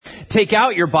take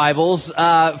out your Bibles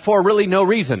for really no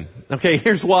reason. Okay,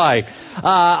 here's why.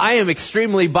 I am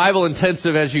extremely Bible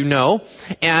intensive, as you know,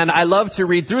 and I love to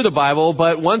read through the Bible,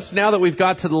 but now that we've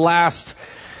got to the last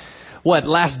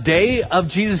day of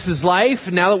Jesus' life,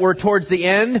 now that we're towards the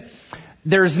end,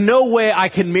 there's no way I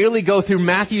can merely go through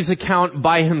Matthew's account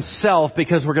by himself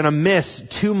because we're going to miss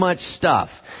too much stuff.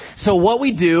 So what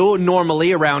we do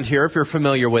normally around here, if you're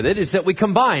familiar with it, is that we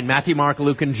combine Matthew, Mark,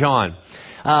 Luke, and John.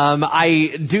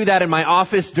 I do that in my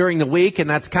office during the week, and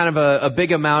that's kind of a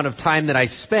big amount of time that I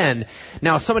spend.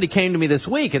 Now, somebody came to me this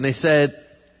week, and they said,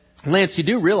 Lance, you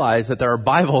do realize that there are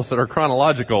Bibles that are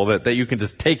chronological, that you can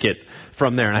just take it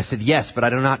from there. And I said, yes, but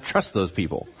I do not trust those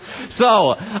people. So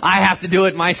I have to do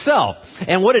it myself.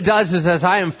 And what it does is, as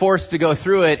I am forced to go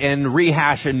through it and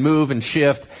rehash and move and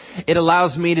shift, it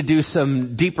allows me to do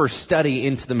some deeper study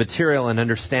into the material and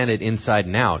understand it inside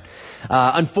and out.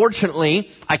 Unfortunately,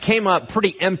 I came up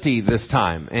pretty empty this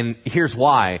time, and here's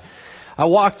why. I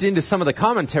walked into some of the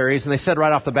commentaries, and they said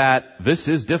right off the bat, this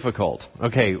is difficult.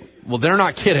 Okay, well, they're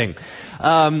not kidding.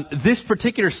 This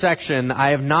particular section,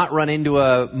 I have not run into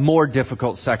a more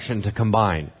difficult section to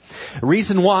combine.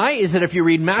 Reason why is that if you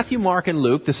read Matthew, Mark, and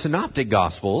Luke, the synoptic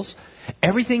Gospels,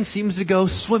 everything seems to go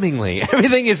swimmingly.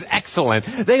 Everything is excellent.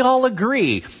 They all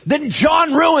agree. Then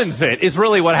John ruins it, is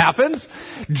really what happens.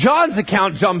 John's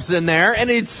account jumps in there, and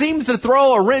it seems to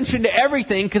throw a wrench into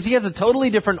everything because he has a totally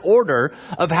different order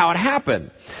of how it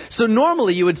happened. So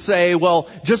normally you would say, well,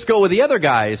 just go with the other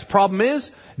guys. Problem is,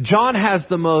 John has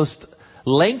the most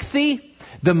lengthy,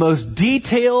 the most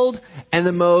detailed, and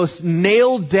the most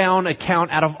nailed down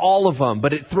account out of all of them,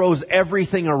 but it throws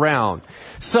everything around.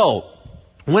 So,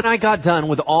 when I got done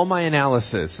with all my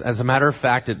analysis, as a matter of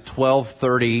fact, at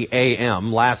 12:30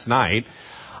 a.m. last night,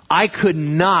 I could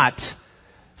not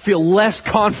feel less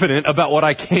confident about what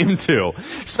I came to.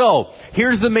 So,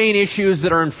 here's the main issues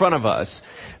that are in front of us.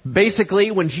 Basically,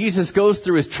 when Jesus goes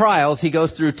through his trials, he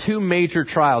goes through two major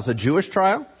trials, a Jewish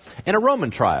trial and a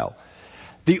Roman trial.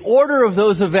 The order of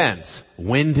those events,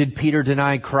 when did Peter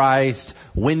deny Christ?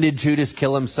 When did Judas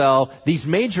kill himself? These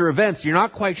major events, you're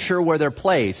not quite sure where they're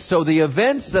placed. So the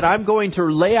events that I'm going to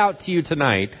lay out to you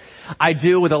tonight, I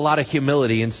do with a lot of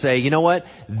humility and say, you know what?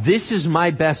 This is my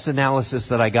best analysis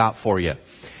that I got for you.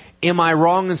 Am I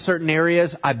wrong in certain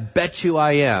areas? I bet you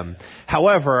I am.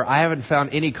 However, I haven't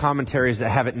found any commentaries that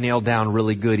have it nailed down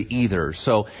really good either.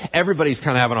 So everybody's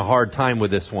kind of having a hard time with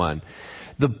this one.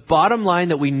 The bottom line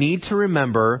that we need to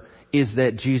remember is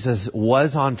that Jesus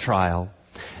was on trial,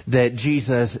 that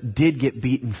Jesus did get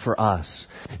beaten for us.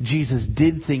 Jesus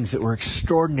did things that were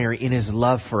extraordinary in his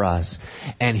love for us,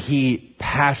 and he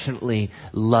passionately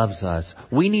loves us.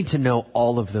 We need to know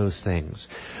all of those things.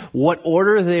 What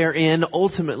order they're in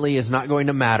ultimately is not going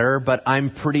to matter, but I'm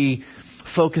pretty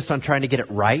focused on trying to get it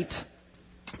right.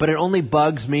 But it only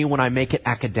bugs me when I make it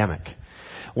academic.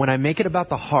 When I make it about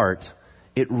the heart,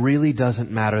 it really doesn't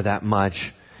matter that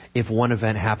much if one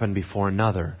event happened before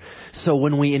another. So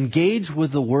when we engage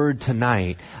with the Word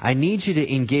tonight, I need you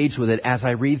to engage with it as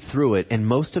I read through it, and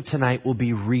most of tonight will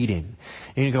be reading.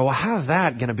 And you go, well, how's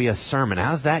that going to be a sermon?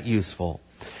 How's that useful?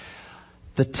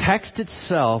 The text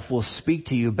itself will speak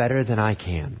to you better than I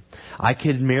can. I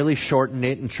could merely shorten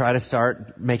it and try to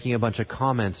start making a bunch of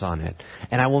comments on it.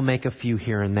 And I will make a few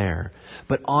here and there.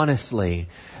 But honestly,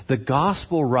 the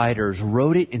gospel writers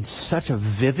wrote it in such a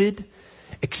vivid,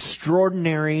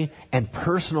 extraordinary, and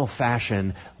personal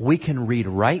fashion, we can read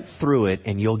right through it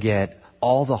and you'll get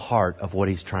all the heart of what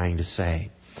he's trying to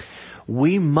say.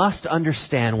 We must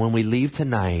understand when we leave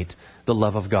tonight the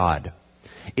love of God.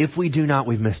 If we do not,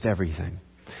 we've missed everything.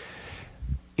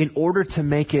 In order to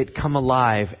make it come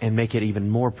alive and make it even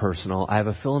more personal, I have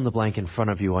a fill in the blank in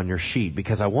front of you on your sheet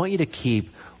because I want you to keep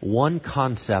one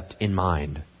concept in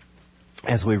mind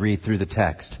as we read through the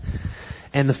text.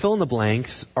 And the fill in the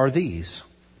blanks are these.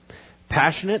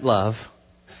 Passionate love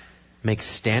makes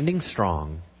standing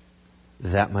strong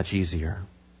that much easier.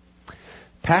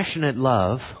 Passionate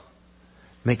love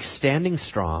makes standing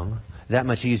strong that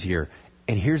much easier.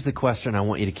 And here's the question I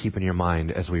want you to keep in your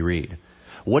mind as we read.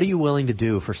 What are you willing to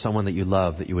do for someone that you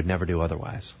love that you would never do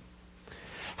otherwise?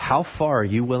 How far are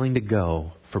you willing to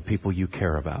go for people you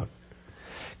care about?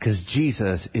 Because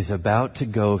Jesus is about to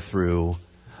go through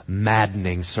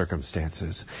maddening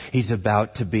circumstances. He's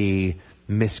about to be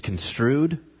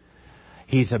misconstrued.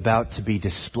 He's about to be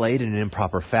displayed in an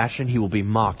improper fashion. He will be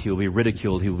mocked. He will be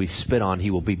ridiculed. He will be spit on.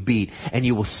 He will be beat. And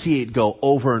you will see it go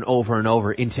over and over and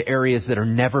over into areas that are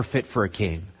never fit for a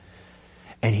king.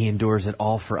 And he endures it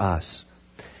all for us.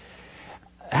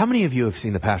 How many of you have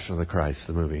seen The Passion of the Christ,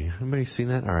 the movie? Anybody seen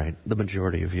that? All right, the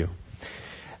majority of you.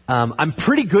 I'm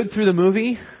pretty good through the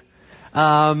movie.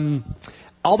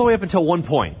 All the way up until one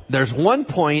point. There's one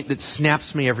point that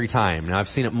snaps me every time. Now, I've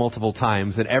seen it multiple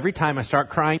times, and every time I start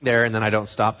crying there, and then I don't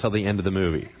stop till the end of the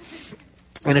movie.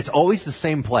 And it's always the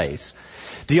same place.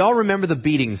 Do y'all remember the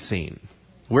beating scene?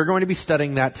 We're going to be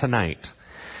studying that tonight.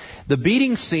 The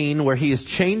beating scene where he is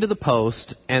chained to the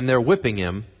post, and they're whipping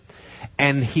him,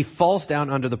 and he falls down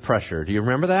under the pressure. Do you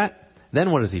remember that?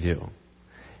 Then what does he do?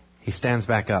 He stands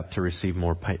back up to receive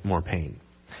more pain.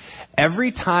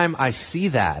 Every time I see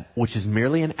that, which is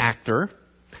merely an actor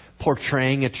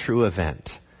portraying a true event,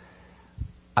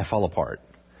 I fall apart.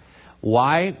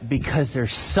 Why? Because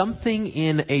there's something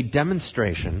in a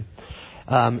demonstration,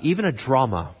 even a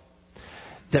drama,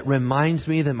 that reminds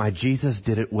me that my Jesus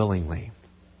did it willingly.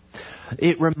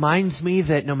 It reminds me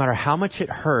that no matter how much it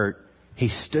hurt, he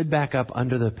stood back up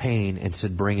under the pain and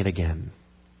said, "Bring it again."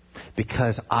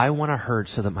 Because I want to hurt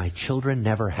so that my children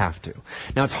never have to.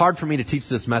 Now, it's hard for me to teach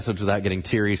this message without getting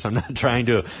teary, so I'm not trying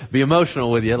to be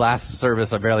emotional with you. Last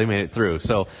service, I barely made it through.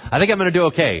 So I think I'm going to do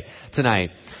okay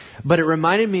tonight. But it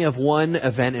reminded me of one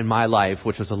event in my life,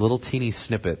 which was a little teeny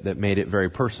snippet that made it very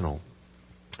personal.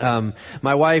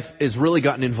 My wife has really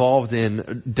gotten involved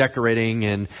in decorating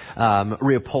and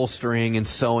reupholstering and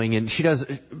sewing, and she does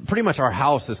pretty much our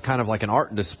house is kind of like an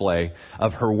art display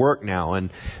of her work now.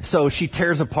 And so she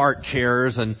tears apart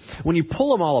chairs, and when you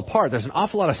pull them all apart, there's an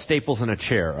awful lot of staples in a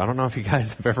chair. I don't know if you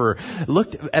guys have ever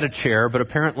looked at a chair, but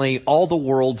apparently all the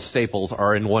world's staples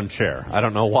are in one chair. I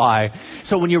don't know why.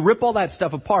 So when you rip all that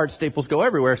stuff apart, staples go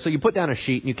everywhere. So you put down a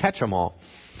sheet and you catch them all.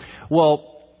 Well,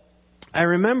 I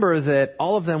remember that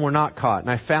all of them were not caught, and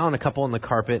I found a couple on the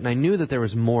carpet, and I knew that there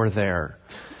was more there.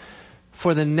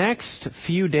 For the next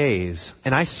few days,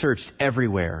 and I searched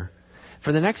everywhere,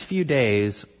 for the next few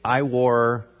days, I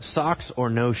wore socks or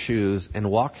no shoes and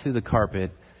walked through the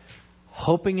carpet,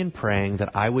 hoping and praying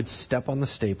that I would step on the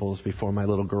staples before my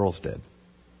little girls did.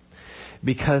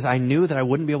 Because I knew that I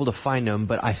wouldn't be able to find them,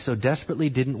 but I so desperately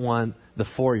didn't want the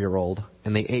 4-year-old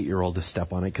and the 8-year-old to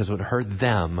step on it because it would hurt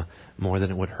them more than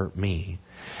it would hurt me.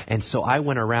 And so I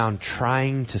went around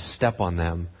trying to step on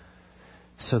them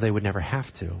so they would never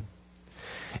have to.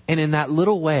 And in that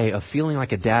little way of feeling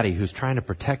like a daddy who's trying to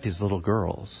protect his little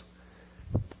girls,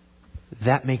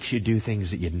 that makes you do things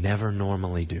that you'd never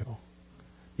normally do.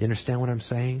 You understand what I'm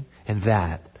saying? And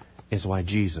that is why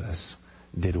Jesus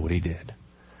did what he did.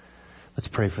 Let's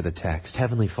pray for the text.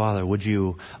 Heavenly Father, would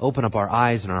you open up our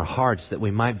eyes and our hearts that we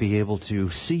might be able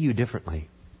to see you differently?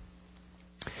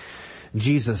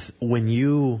 Jesus, when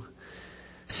you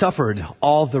suffered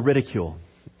all the ridicule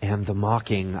and the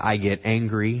mocking, I get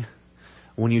angry.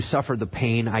 When you suffer the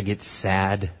pain, I get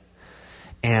sad.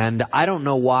 And I don't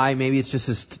know why. Maybe it's just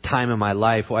this time in my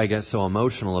life where I get so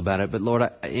emotional about it. But Lord,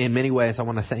 in many ways, I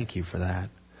want to thank you for that.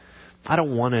 I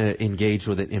don't want to engage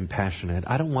with it impassionate.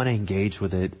 I don't want to engage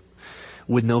with it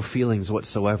with no feelings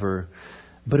whatsoever.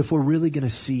 But if we're really going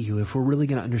to see you, if we're really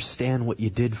going to understand what you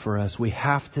did for us, we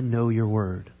have to know your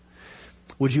word.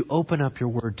 Would you open up your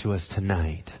word to us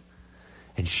tonight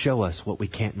and show us what we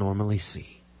can't normally see?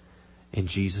 In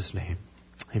Jesus' name,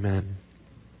 amen.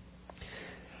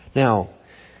 Now,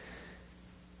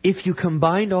 if you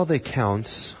combined all the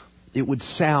accounts, it would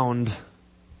sound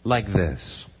like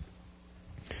this.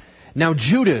 Now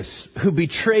Judas, who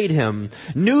betrayed him,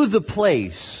 knew the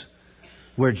place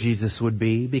where Jesus would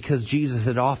be, because Jesus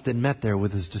had often met there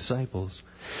with his disciples.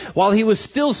 While he was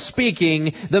still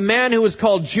speaking, the man who was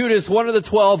called Judas, one of the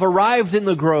 12, arrived in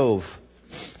the grove.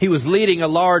 He was leading a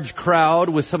large crowd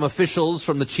with some officials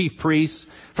from the chief priests,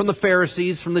 from the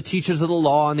Pharisees, from the teachers of the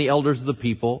law, and the elders of the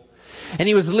people. And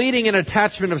he was leading an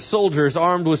attachment of soldiers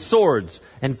armed with swords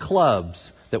and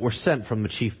clubs that were sent from the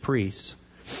chief priests.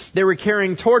 They were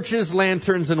carrying torches,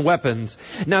 lanterns, and weapons.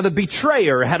 Now the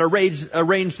betrayer had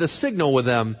arranged a signal with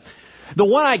them. The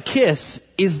one I kiss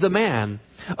is the man.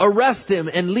 Arrest him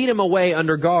and lead him away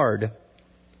under guard.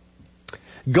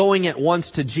 Going at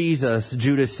once to Jesus,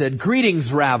 Judas said,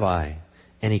 "Greetings, Rabbi."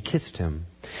 And he kissed him.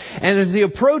 And as he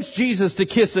approached Jesus to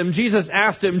kiss him, Jesus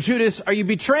asked him, "Judas, are you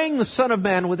betraying the Son of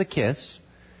Man with a kiss?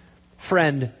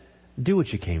 Friend, do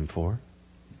what you came for."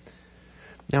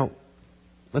 Now,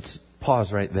 let's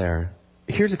pause right there.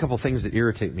 Here's a couple things that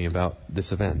irritate me about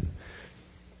this event.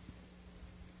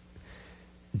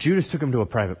 Judas took him to a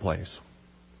private place,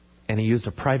 and he used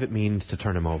a private means to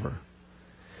turn him over.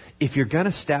 If you're going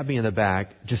to stab me in the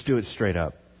back, just do it straight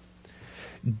up.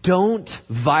 Don't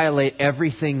violate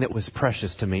everything that was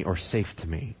precious to me or safe to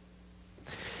me.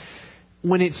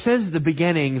 When it says at the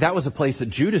beginning, that was a place that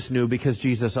Judas knew because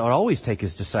Jesus would always take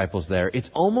his disciples there. It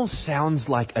almost sounds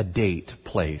like a date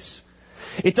place.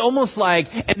 It's almost like,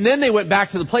 and then they went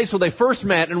back to the place where they first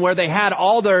met and where they had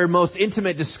all their most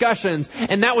intimate discussions,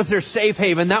 and that was their safe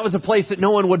haven. That was a place that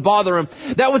no one would bother them.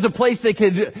 That was a place they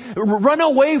could run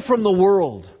away from the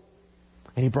world.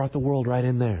 And he brought the world right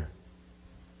in there.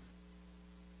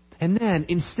 And then,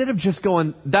 instead of just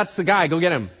going, that's the guy, go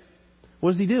get him,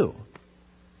 what does he do?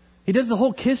 He does the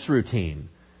whole kiss routine.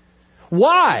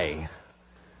 Why?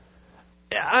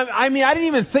 I mean, I didn't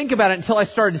even think about it until I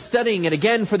started studying it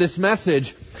again for this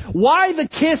message. Why the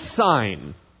kiss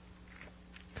sign?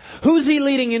 Who's he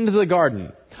leading into the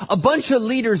garden? A bunch of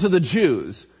leaders of the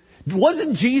Jews.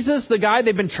 Wasn't Jesus the guy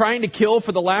they've been trying to kill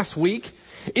for the last week?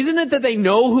 Isn't it that they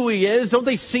know who he is? Don't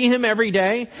they see him every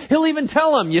day? He'll even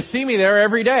tell them, you see me there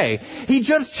every day. He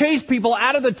just chased people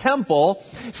out of the temple,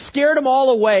 scared them all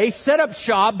away, set up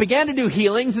shop, began to do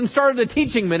healings, and started a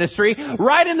teaching ministry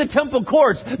right in the temple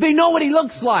courts. They know what he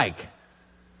looks like.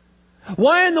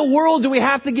 Why in the world do we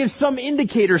have to give some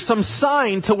indicator, some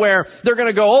sign to where they're going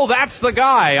to go, oh, that's the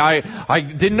guy. I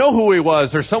didn't know who he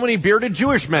was. There's so many bearded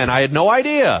Jewish men. I had no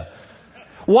idea.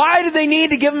 Why do they need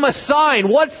to give him a sign?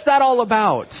 What's that all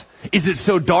about? Is it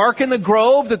so dark in the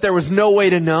grove that there was no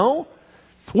way to know?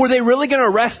 Were they really going to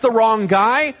arrest the wrong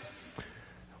guy?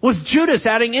 Was Judas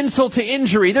adding insult to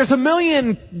injury? There's a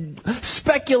million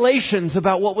speculations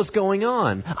about what was going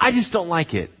on. I just don't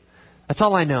like it. That's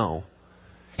all I know.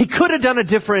 He could have done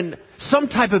some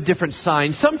type of different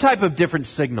sign, some type of different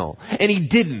signal, and he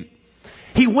didn't.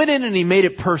 He went in and he made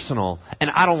it personal, and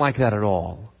I don't like that at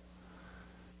all.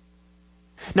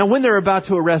 Now, when they're about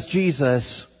to arrest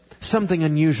Jesus, something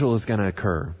unusual is going to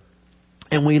occur.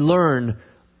 And we learn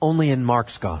only in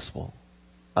Mark's gospel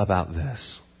about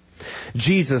this.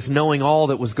 Jesus, knowing all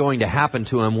that was going to happen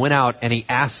to him, went out and he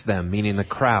asked them, meaning the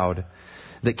crowd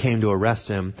that came to arrest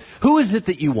him, who is it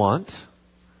that you want?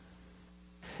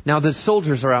 Now, the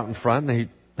soldiers are out in front. They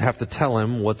have to tell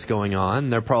him what's going on.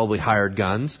 They're probably hired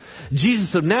guns.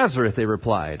 Jesus of Nazareth, they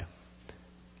replied.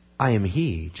 I am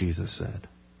he, Jesus said.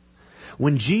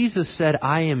 When Jesus said,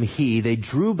 I am he, they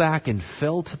drew back and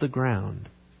fell to the ground.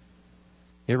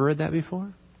 You ever read that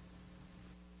before?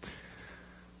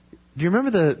 Do you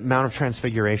remember the Mount of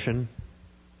Transfiguration?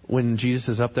 When Jesus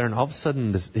is up there and all of a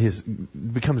sudden his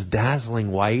becomes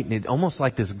dazzling white and it almost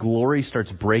like this glory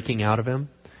starts breaking out of him.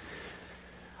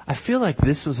 I feel like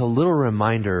this was a little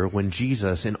reminder when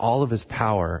Jesus, in all of his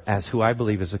power, as who I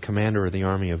believe is a commander of the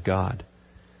army of God,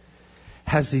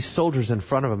 has these soldiers in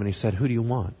front of him and he said, who do you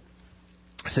want?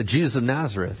 I said, Jesus of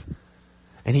Nazareth.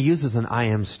 And he uses an I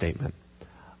am statement.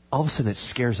 All of a sudden it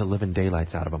scares the living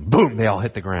daylights out of them. Boom, they all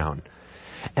hit the ground.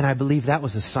 And I believe that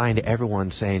was a sign to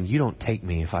everyone saying, you don't take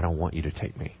me if I don't want you to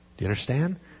take me. Do you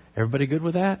understand? Everybody good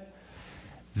with that?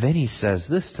 Then he says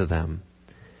this to them.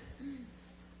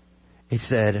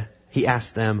 He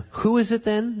asked them, who is it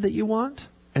then that you want?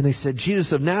 And they said,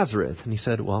 Jesus of Nazareth. And he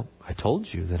said, well, I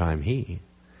told you that I'm he.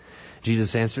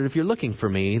 Jesus answered, if you're looking for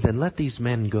me, then let these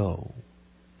men go.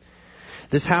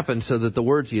 This happened so that the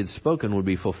words he had spoken would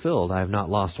be fulfilled. I have not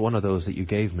lost one of those that you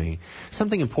gave me.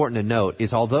 Something important to note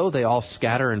is although they all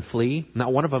scatter and flee,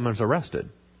 not one of them is arrested.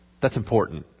 That's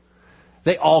important.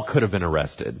 They all could have been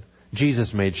arrested.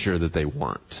 Jesus made sure that they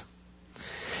weren't.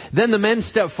 Then the men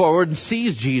stepped forward and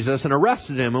seized Jesus and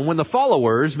arrested him. And when the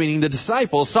followers, meaning the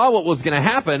disciples, saw what was going to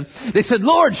happen, they said,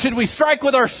 Lord, should we strike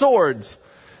with our swords?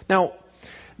 Now,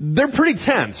 they're pretty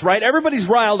tense, right? Everybody's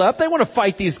riled up. They want to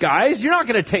fight these guys. You're not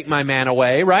going to take my man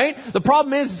away, right? The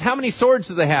problem is how many swords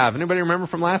do they have? Anybody remember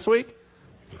from last week?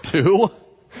 2.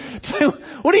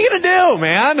 What are you going to do,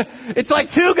 man? It's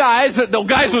like 2 guys, the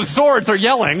guys with swords are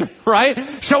yelling, right?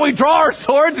 Shall we draw our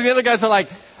swords? And the other guys are like,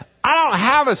 I don't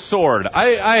have a sword.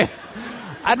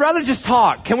 I'd rather just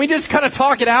talk. Can we just kind of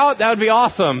talk it out? That would be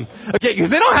awesome. Okay,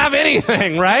 because they don't have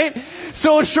anything, right?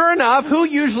 So sure enough, who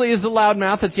usually is the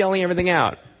loudmouth that's yelling everything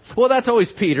out? Well, that's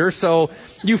always Peter, so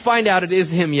you find out it is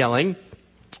him yelling.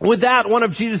 With that, one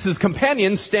of Jesus'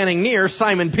 companions standing near,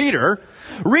 Simon Peter,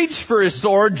 reached for his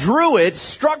sword, drew it,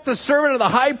 struck the servant of the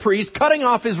high priest, cutting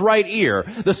off his right ear.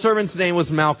 The servant's name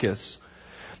was Malchus.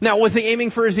 Now, was he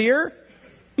aiming for his ear?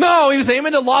 No, he was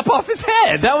aiming to lop off his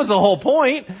head. That was the whole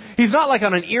point. He's not like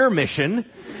on an ear mission.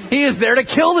 He is there to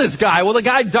kill this guy. Well, the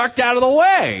guy ducked out of the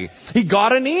way. He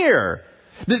got an ear.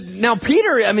 Now,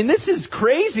 Peter, this is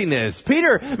craziness.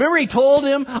 Peter, remember he told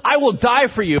him, I will die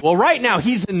for you. Well, right now,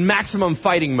 he's in maximum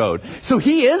fighting mode. So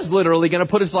he is literally going to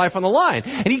put his life on the line.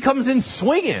 And he comes in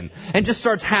swinging and just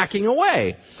starts hacking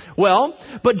away. Well,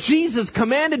 but Jesus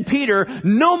commanded Peter,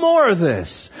 no more of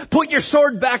this. Put your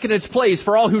sword back in its place,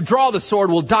 for all who draw the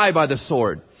sword will die by the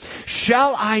sword.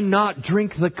 Shall I not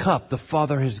drink the cup the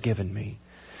Father has given me?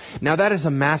 Now, that is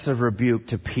a massive rebuke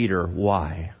to Peter.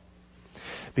 Why?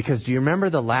 Because do you remember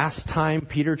the last time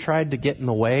Peter tried to get in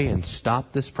the way and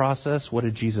stop this process? What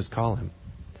did Jesus call him?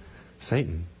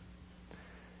 Satan.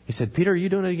 He said, Peter, are you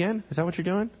doing it again? Is that what you're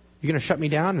doing? You're going to shut me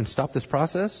down and stop this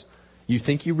process? You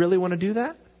think you really want to do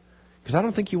that? Because I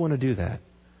don't think you want to do that.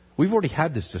 We've already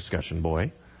had this discussion,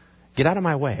 boy. Get out of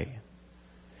my way.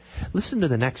 Listen to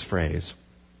the next phrase.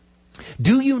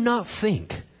 Do you not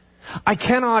think I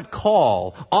cannot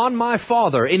call on my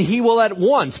Father, and He will at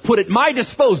once put at my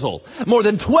disposal more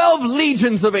than 12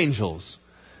 legions of angels?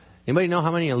 Anybody know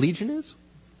how many a legion is?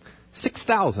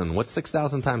 6,000. What's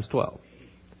 6,000 times 12?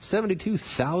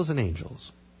 72,000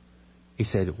 angels. He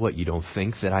said, what, you don't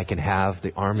think that I can have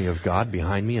the army of God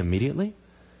behind me immediately?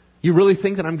 You really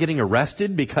think that I'm getting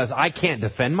arrested because I can't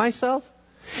defend myself?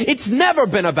 It's never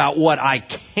been about what I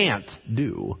can't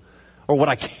do or what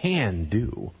I can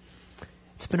do.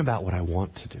 It's been about what I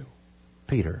want to do.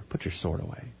 Peter, put your sword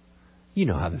away. You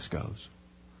know how this goes.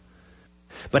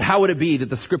 But how would it be that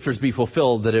the Scriptures be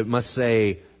fulfilled that it must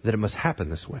say that it must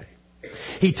happen this way?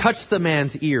 He touched the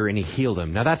man's ear and he healed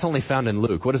him. Now that's only found in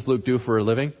Luke. What does Luke do for a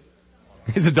living?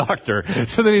 He's a doctor.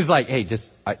 So then he's like, hey,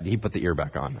 he put the ear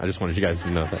back on. I just wanted you guys to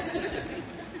know that.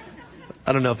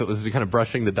 I don't know if it was kind of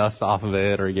brushing the dust off of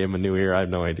it or he gave him a new ear. I have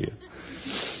no idea.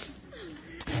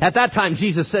 At that time,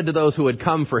 Jesus said to those who had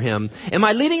come for him, am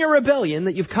I leading a rebellion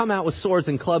that you've come out with swords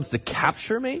and clubs to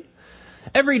capture me?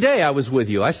 Every day I was with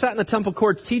you. I sat in the temple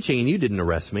courts teaching and you didn't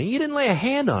arrest me. You didn't lay a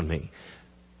hand on me.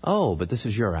 Oh, but this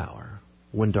is your hour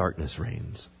when darkness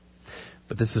reigns.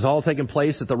 But this has all taken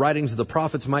place that the writings of the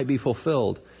prophets might be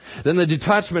fulfilled. Then the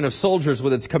detachment of soldiers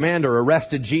with its commander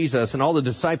arrested Jesus, and all the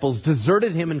disciples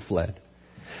deserted him and fled.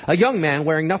 A young man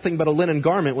wearing nothing but a linen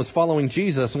garment was following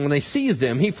Jesus, and when they seized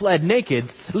him, he fled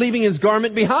naked, leaving his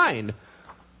garment behind.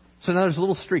 So now there's a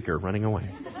little streaker running away.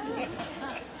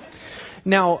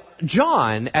 Now,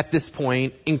 John, at this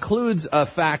point, includes a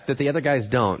fact that the other guys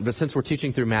don't. But since we're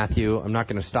teaching through Matthew, I'm not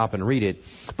going to stop and read it.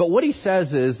 But what he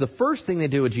says is the first thing they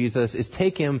do with Jesus is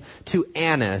take him to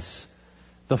Annas,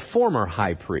 the former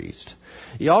high priest.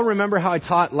 Y'all remember how I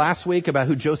taught last week about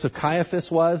who Joseph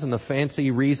Caiaphas was and the fancy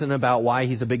reason about why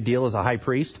he's a big deal as a high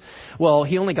priest? Well,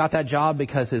 he only got that job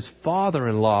because his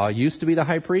father-in-law used to be the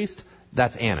high priest.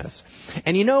 That's Annas.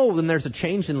 And you know, when there's a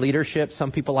change in leadership,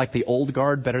 some people like the old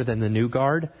guard better than the new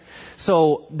guard.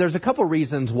 So there's a couple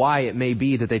reasons why it may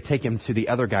be that they take him to the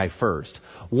other guy first.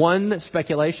 One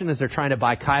speculation is they're trying to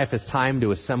buy Caiaphas time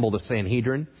to assemble the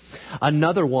Sanhedrin.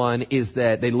 Another one is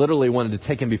that they literally wanted to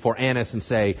take him before Annas and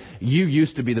say, you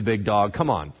used to be the big dog. Come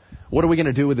on. What are we going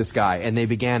to do with this guy? And they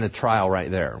began a trial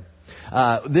right there.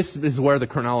 This is where the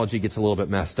chronology gets a little bit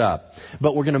messed up.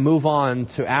 But we're going to move on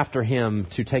to after him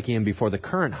to taking him before the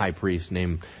current high priest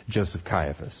named Joseph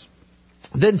Caiaphas.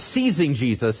 Then seizing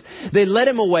Jesus, they led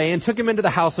him away and took him into the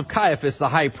house of Caiaphas, the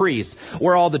high priest,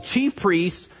 where all the chief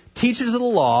priests, teachers of the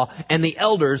law, and the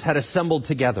elders had assembled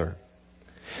together.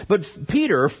 But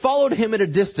Peter followed him at a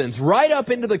distance right up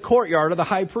into the courtyard of the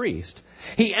high priest.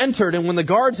 He entered, and when the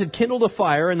guards had kindled a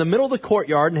fire in the middle of the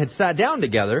courtyard and had sat down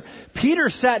together, Peter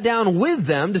sat down with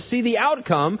them to see the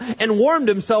outcome and warmed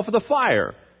himself at the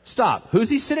fire. Stop. Who's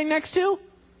he sitting next to?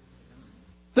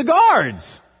 The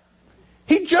guards.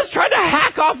 He just tried to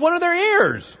hack off one of their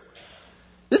ears.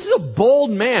 This is a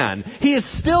bold man. He is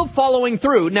still following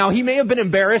through. Now, he may have been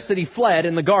embarrassed that he fled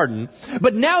in the garden,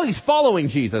 but now he's following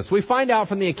Jesus. We find out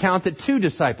from the account that 2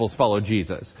 disciples followed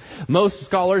Jesus. Most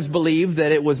scholars believe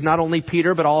that it was not only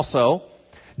Peter, but also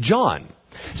John.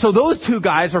 So those 2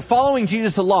 guys are following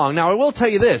Jesus along. Now, I will tell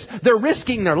you this. They're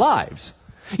risking their lives.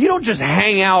 You don't just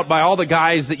hang out by all the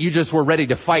guys that you just were ready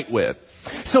to fight with.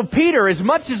 So Peter, as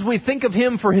much as we think of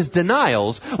him for his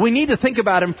denials, we need to think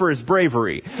about him for his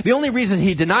bravery. The only reason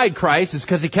he denied Christ is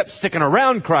because he kept sticking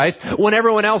around Christ when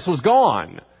everyone else was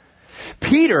gone.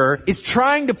 Peter is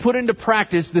trying to put into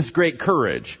practice this great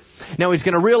courage. Now he's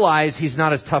going to realize he's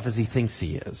not as tough as he thinks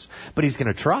he is, but he's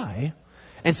going to try.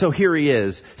 And so here he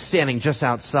is, standing just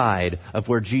outside of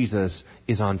where Jesus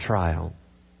is on trial.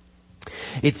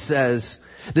 It says,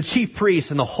 the chief priests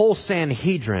and the whole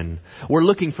Sanhedrin were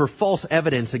looking for false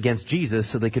evidence against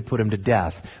Jesus so they could put him to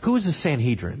death. Who is the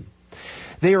Sanhedrin?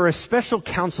 They are a special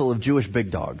council of Jewish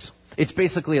big dogs. It's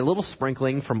basically a little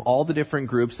sprinkling from all the different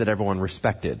groups that everyone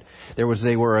respected. They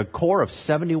were a core of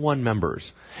 71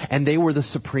 members, and they were the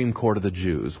Supreme Court of the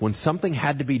Jews. When something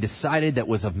had to be decided that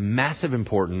was of massive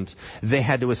importance, they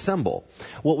had to assemble.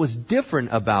 What was different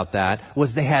about that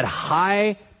was they had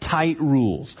tight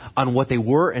rules on what they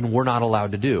were and were not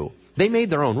allowed to do. They made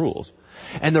their own rules.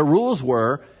 And the rules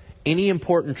were any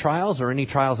important trials or any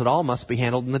trials at all must be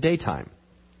handled in the daytime.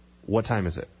 What time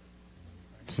is it?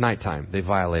 It's nighttime. They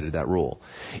violated that rule.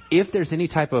 If there's any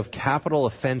type of capital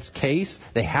offense case,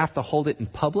 they have to hold it in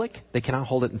public. They cannot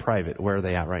hold it in private. Where are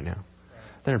they at right now?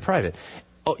 They're in private.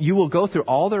 You will go through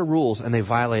all their rules, and they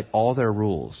violate all their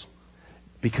rules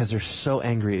because they're so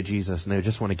angry at Jesus, and they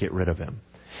just want to get rid of him.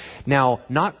 Now,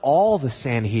 not all the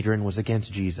Sanhedrin was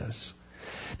against Jesus.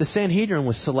 The Sanhedrin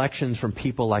was selections from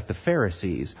people like the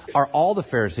Pharisees. Are all the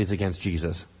Pharisees against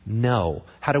Jesus? No.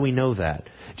 How do we know that?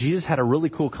 Jesus had a really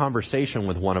cool conversation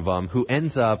with one of them who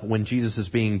ends up, when Jesus is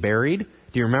being buried,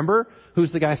 do you remember?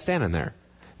 Who's the guy standing there?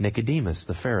 Nicodemus,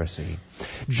 the Pharisee.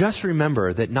 Just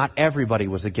remember that not everybody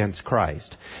was against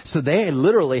Christ. So they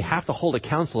literally have to hold a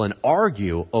council and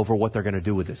argue over what they're going to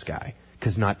do with this guy,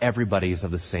 because not everybody is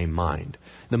of the same mind.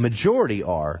 The majority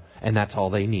are, and that's all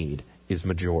they need, is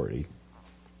majority.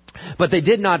 But they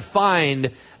did not find,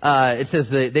 it says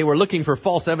that they were looking for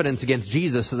false evidence against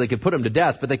Jesus so they could put him to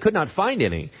death, but they could not find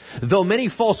any. Though many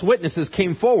false witnesses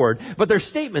came forward, but their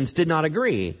statements did not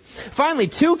agree. Finally,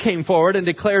 2 came forward and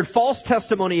declared false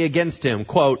testimony against him.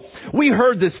 Quote, "We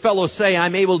heard this fellow say,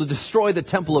 'I'm able to destroy the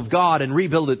temple of God and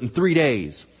rebuild it in 3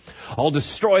 days. I'll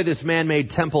destroy this man-made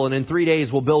temple, and in 3 days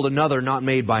we'll build another not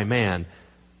made by man.'"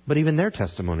 But even their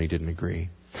testimony didn't agree.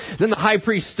 Then the high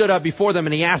priest stood up before them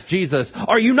and he asked Jesus,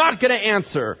 "Are you not going to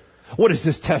answer? What is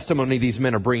this testimony these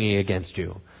men are bringing against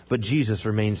you?" But Jesus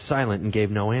remained silent and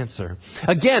gave no answer.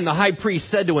 Again, the high priest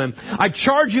said to him, "I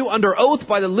charge you under oath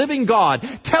by the living God.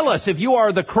 Tell us if you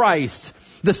are the Christ,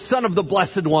 the Son of the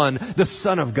Blessed One, the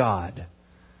Son of God."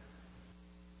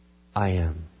 "I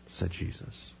am," said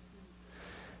Jesus.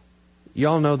 You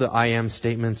all know the "I am"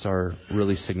 statements are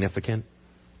really significant.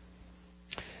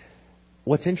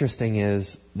 What's interesting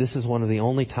is this is one of the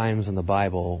only times in the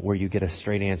Bible where you get a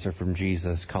straight answer from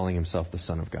Jesus calling himself the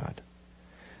Son of God.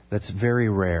 That's very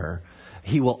rare.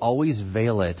 He will always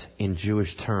veil it in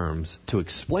Jewish terms to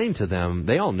explain to them.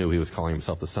 They all knew he was calling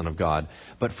himself the Son of God.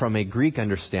 But from a Greek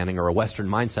understanding or a Western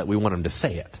mindset, we want him to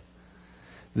say it.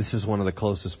 This is one of the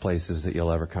closest places that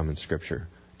you'll ever come in Scripture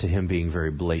to him being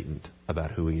very blatant about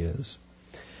who he is.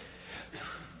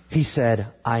 He said,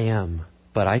 "I am.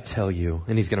 But I tell you,"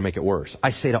 and he's going to make it worse, "I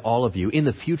say to all of you, in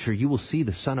the future you will see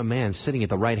the Son of Man sitting at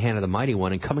the right hand of the Mighty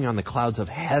One and coming on the clouds of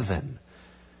heaven."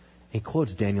 He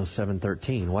quotes Daniel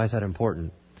 7:13. Why is that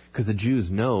important? Because the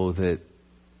Jews know that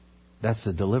that's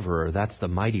the deliverer, that's the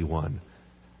Mighty One.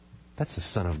 That's the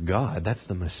Son of God, that's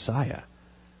the Messiah.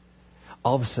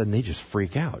 All of a sudden they just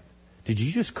freak out. Did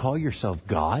you just call yourself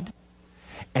God?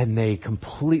 And they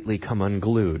completely come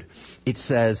unglued. It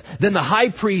says, "Then the high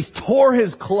priest tore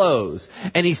his clothes,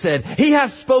 and he said, 'He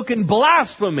has spoken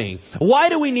blasphemy. Why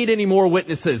do we need any more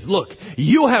witnesses? Look,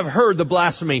 you have heard the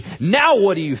blasphemy. Now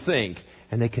what do you think?'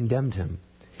 And they condemned him.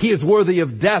 'He is worthy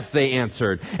of death,' they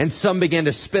answered. And some began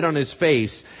to spit on his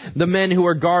face. The men who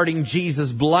were guarding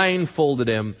Jesus blindfolded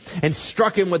him and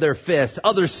struck him with their fists.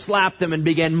 Others slapped him and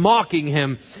began mocking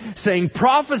him, saying,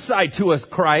 'Prophesy to us,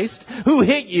 Christ. Who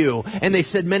hit you?' And they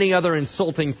said many other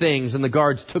insulting things, and the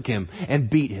guards took him and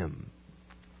beat him."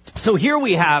 So here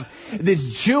we have this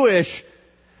Jewish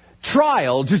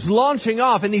trial just launching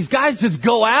off, and these guys just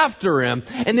go after him,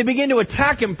 and they begin to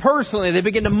attack him personally. They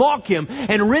begin to mock him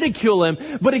and ridicule him.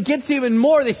 But it gets even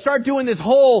more. They start doing this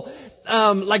whole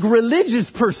like religious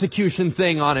persecution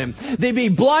thing on him. They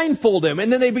blindfold him,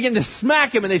 and then they begin to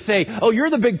smack him, and they say, "Oh, you're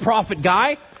the big prophet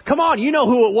guy? Come on, you know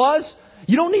who it was.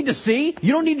 You don't need to see.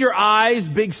 You don't need your eyes,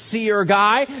 big seer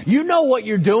guy. You know what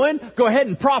you're doing. Go ahead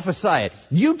and prophesy it.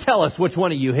 You tell us which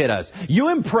one of you hit us. You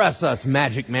impress us,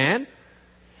 magic man."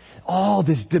 All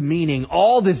this demeaning,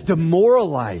 all this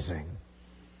demoralizing.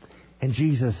 And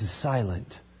Jesus is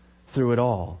silent through it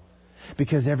all.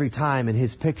 Because every time in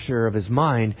his picture of his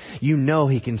mind, you know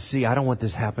he can see, I don't want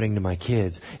this happening to my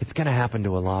kids. It's going to happen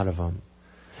to a lot of them.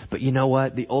 But you know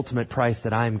what? The ultimate price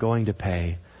that I'm going to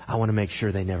pay, I want to make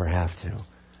sure they never have to.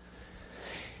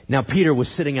 Now Peter was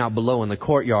sitting out below in the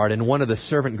courtyard, and one of the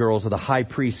servant girls of the high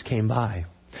priest came by.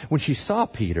 When she saw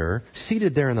Peter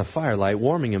seated there in the firelight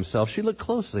warming himself, she looked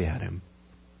closely at him.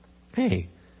 "Hey,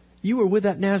 you were with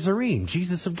that Nazarene,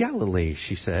 Jesus of Galilee,"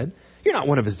 she said. "You're not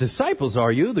one of his disciples,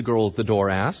 are you?" the girl at the door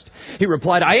asked. He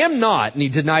replied, "I am not," and he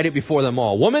denied it before them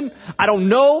all. "Woman, I don't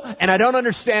know and I don't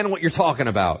understand what you're talking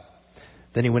about."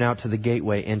 Then he went out to the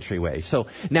gateway entryway. So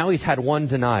now he's had one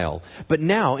denial. But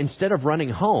now, instead of running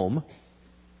home,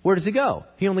 where does he go?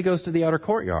 He only goes to the outer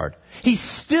courtyard. He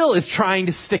still is trying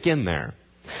to stick in there.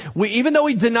 Even though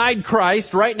he denied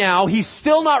Christ right now, he's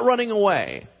still not running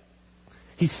away.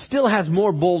 He still has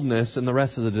more boldness than the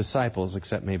rest of the disciples,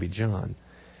 except maybe John.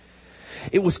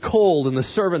 It was cold, and the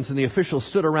servants and the officials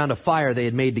stood around a fire they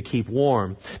had made to keep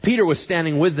warm. Peter was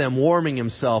standing with them, warming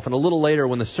himself, and a little later,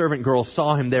 when the servant girl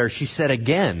saw him there, she said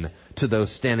again to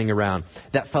those standing around,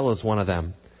 "That fellow's one of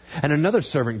them." And another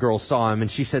servant girl saw him,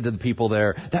 and she said to the people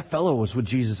there, "That fellow was with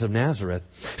Jesus of Nazareth."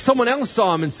 Someone else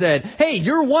saw him and said, "Hey,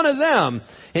 you're one of them."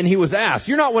 And he was asked,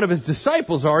 "You're not one of his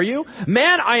disciples, are you?"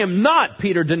 "Man, I am not,"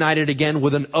 Peter denied it again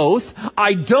with an oath.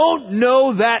 "I don't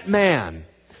know that man."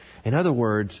 In other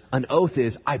words, an oath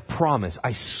is, I promise,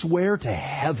 I swear to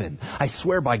heaven, I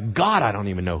swear by God I don't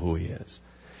even know who he is.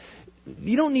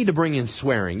 You don't need to bring in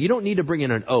swearing. You don't need to bring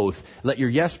in an oath. Let your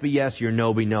yes be yes, your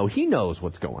no be no. He knows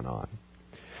what's going on.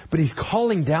 But he's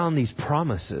calling down these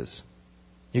promises.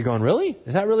 You're going, really?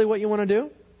 Is that really what you want to do?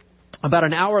 About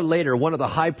an hour later, one of the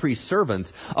high priest's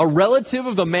servants, a relative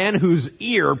of the man whose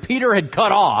ear Peter had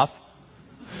cut off,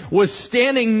 was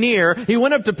standing near. He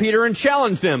went up to Peter and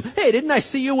challenged him. "Hey, didn't I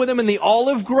see you with him in the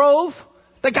olive grove?"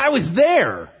 That guy was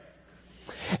there.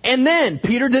 And then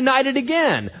Peter denied it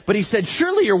again. But he said,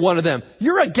 "Surely you're one of them.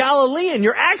 You're a Galilean.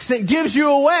 Your accent gives you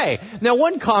away." Now,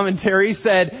 one commentary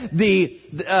said the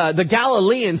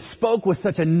Galileans spoke with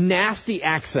such a nasty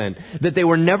accent that they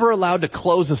were never allowed to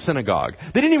close a synagogue.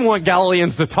 They didn't even want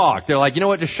Galileans to talk. They're like, "You know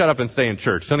what? Just shut up and stay in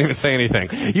church. Don't even say anything.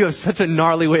 You have such a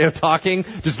gnarly way of talking.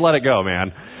 Just let it go,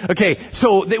 man." Okay,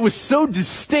 so it was so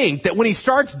distinct that when he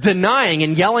starts denying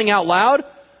and yelling out loud,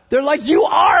 they're like, "You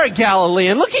are a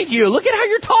Galilean. Look at you. Look at how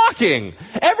you're talking.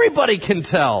 Everybody can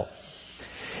tell.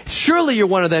 Surely you're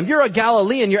one of them. You're a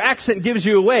Galilean. Your accent gives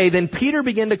you away." Then Peter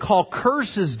began to call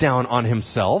curses down on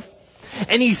himself.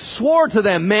 And he swore to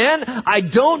them, "Man, I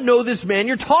don't know this man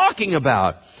you're talking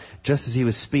about." Just as he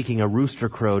was speaking, a rooster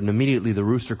crowed, and immediately the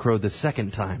rooster crowed the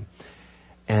second time.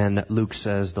 And Luke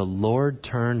says, the Lord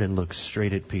turned and looked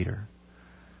straight at Peter.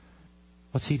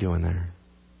 What's he doing there?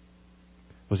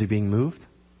 Was he being moved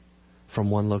from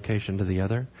one location to the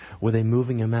other? Were they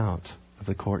moving him out of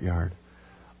the courtyard?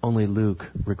 Only Luke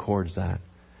records that.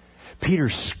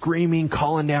 Peter's screaming,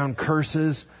 calling down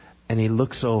curses, and he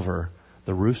looks over.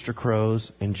 The rooster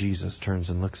crows, and Jesus turns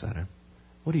and looks at him.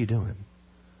 What are you doing?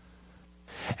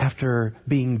 After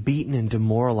being beaten and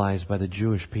demoralized by the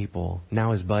Jewish people,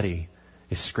 now his buddy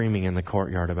is screaming in the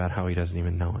courtyard about how he doesn't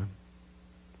even know him.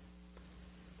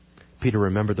 Peter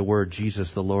remembered the word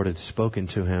Jesus the Lord had spoken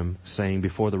to him, saying,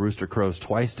 "Before the rooster crows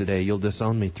twice today, you'll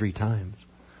disown me 3 times.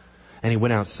 And he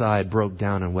went outside, broke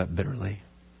down, and wept bitterly.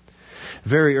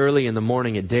 Very early in the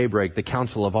morning at daybreak, the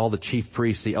council of all the chief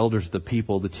priests, the elders of the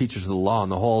people, the teachers of the law,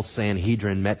 and the whole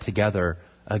Sanhedrin met together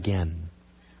again.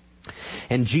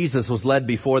 And Jesus was led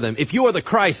before them. "If you are the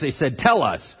Christ," they said, "tell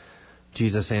us."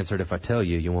 Jesus answered, "If I tell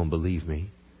you, you won't believe me.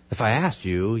 If I asked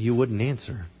you, you wouldn't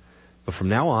answer. But from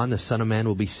now on, the Son of Man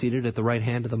will be seated at the right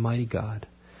hand of the mighty God."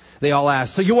 They all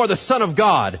asked, "So you are the Son of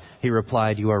God?" He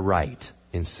replied, "You are right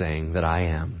in saying that I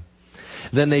am."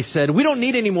 Then they said, "We don't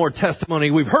need any more testimony.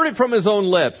 We've heard it from his own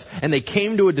lips." And they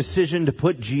came to a decision to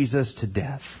put Jesus to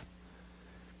death.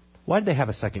 Why did they have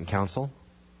a second council?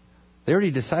 They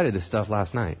already decided this stuff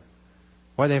last night.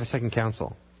 Why did they have a second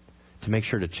council? To make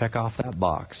sure to check off that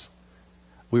box.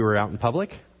 We were out in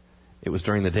public. It was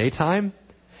during the daytime.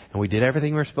 And we did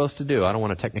everything we were supposed to do. I don't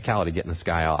want a technicality getting this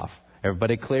guy off.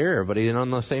 Everybody clear? Everybody in on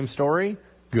the same story?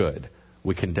 Good.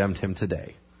 We condemned him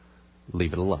today.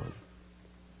 Leave it alone.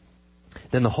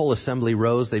 Then the whole assembly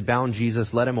rose. They bound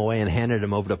Jesus, led him away, and handed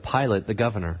him over to Pilate, the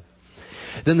governor.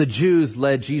 Then the Jews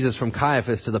led Jesus from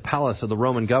Caiaphas to the palace of the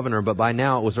Roman governor, but by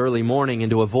now it was early morning, and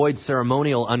to avoid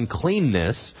ceremonial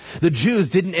uncleanness, the Jews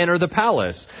didn't enter the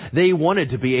palace. They wanted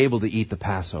to be able to eat the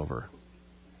Passover.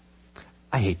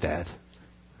 I hate that.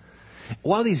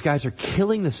 While these guys are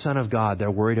killing the Son of God, they're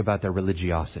worried about their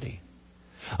religiosity.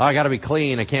 "Oh, I got to be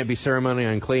clean. I can't be ceremonially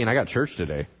unclean. I got church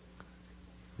today."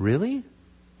 Really?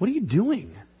 What are you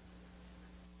doing?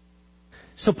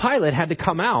 So Pilate had to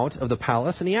come out of the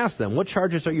palace, and he asked them, "What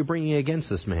charges are you bringing against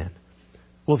this man?"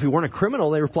 "Well, if he weren't a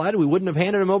criminal," they replied, "we wouldn't have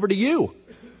handed him over to you."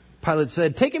 Pilate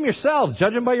said, "Take him yourselves.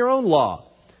 Judge him by your own law."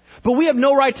 "But we have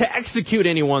no right to execute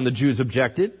anyone," the Jews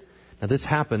objected. Now this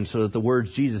happened so that the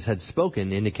words Jesus had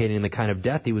spoken, indicating the kind of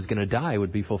death he was going to die,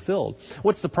 would be fulfilled.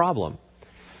 What's the problem?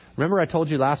 Remember I told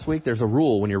you last week there's a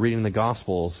rule when you're reading the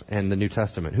Gospels and the New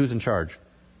Testament. Who's in charge?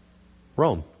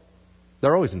 Rome.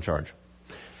 They're always in charge.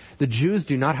 The Jews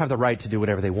do not have the right to do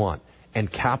whatever they want.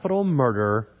 And capital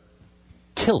murder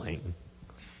killing,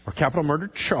 or capital murder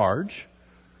charge,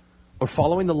 or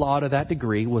following the law to that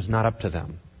degree was not up to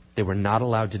them. They were not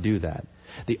allowed to do that.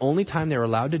 The only time they were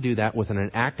allowed to do that was in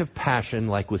an act of passion,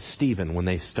 like with Stephen when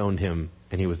they stoned him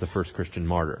and he was the first Christian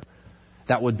martyr.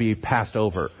 That would be passed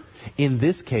over. In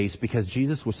this case, because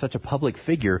Jesus was such a public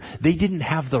figure, they didn't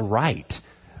have the right.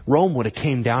 Rome would have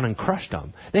came down and crushed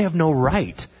him. They have no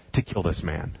right to kill this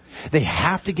man. They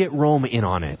have to get Rome in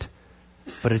on it.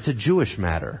 But it's a Jewish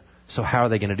matter. So how are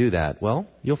they going to do that? Well,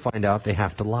 you'll find out they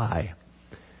have to lie.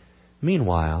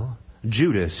 Meanwhile,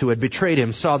 Judas, who had betrayed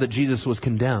him, saw that Jesus was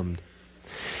condemned.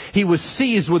 He was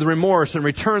seized with remorse and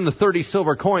returned the 30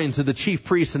 silver coins to the chief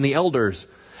priests and the elders.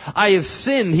 I have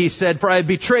sinned, he said, for I have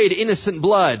betrayed innocent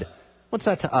blood. What's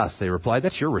that to us? They replied.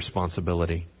 That's your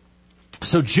responsibility.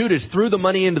 So Judas threw the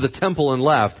money into the temple and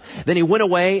left. Then he went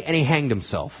away and he hanged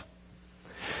himself.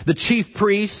 The chief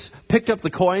priests picked up the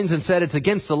coins and said it's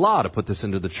against the law to put this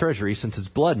into the treasury since it's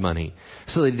blood money.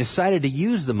 So they decided to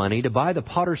use the money to buy the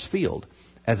potter's field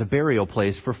as a burial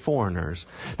place for foreigners.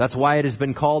 That's why it has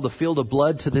been called the field of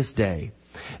blood to this day.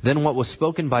 Then what was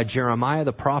spoken by Jeremiah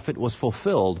the prophet was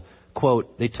fulfilled.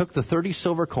 Quote, they took the 30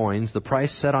 silver coins, the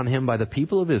price set on him by the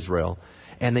people of Israel,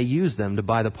 and they used them to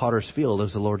buy the potter's field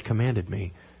as the Lord commanded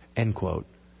me. End quote.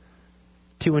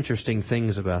 Two interesting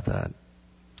things about that.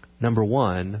 Number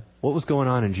one, what was going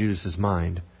on in Judas'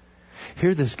 mind?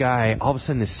 Here this guy all of a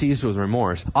sudden is seized with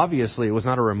remorse. Obviously, it was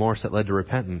not a remorse that led to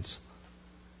repentance.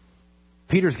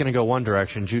 Peter's going to go one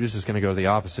direction. Judas is going to go the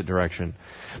opposite direction.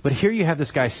 But here you have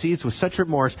this guy seized with such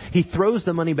remorse, he throws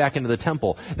the money back into the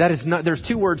temple. That is not. There's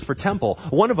two words for temple.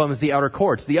 One of them is the outer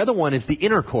courts. The other one is the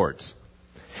inner courts.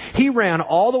 He ran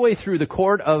all the way through the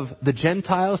court of the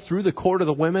Gentiles, through the court of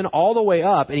the women, all the way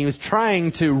up, and he was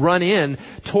trying to run in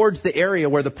towards the area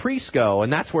where the priests go,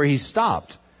 and that's where he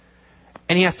stopped.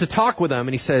 And he has to talk with them,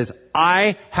 and he says,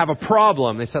 I have a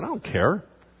problem. They said, I don't care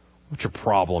what your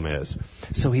problem is.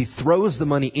 So he throws the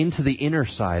money into the inner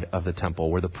side of the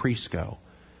temple where the priests go.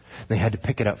 They had to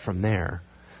pick it up from there.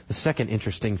 The second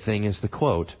interesting thing is the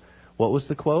quote. What was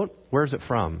the quote? Where is it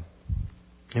from?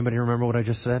 Anybody remember what I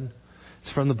just said?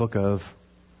 It's from the book of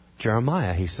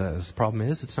Jeremiah, he says. The problem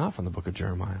is, it's not from the book of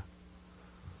Jeremiah.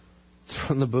 It's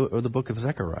from the book of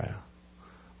Zechariah.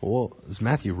 Well, is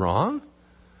Matthew wrong?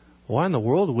 Why in the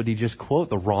world would he just quote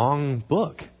the wrong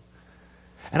book?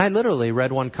 And I literally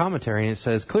read one commentary, and it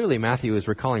says, clearly Matthew is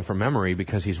recalling from memory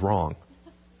because he's wrong.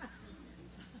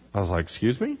 I was like,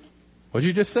 excuse me? What did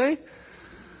you just say?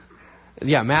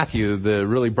 Yeah, Matthew, the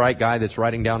really bright guy that's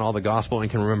writing down all the gospel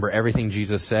and can remember everything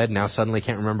Jesus said, now suddenly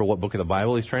can't remember what book of the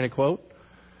Bible he's trying to quote.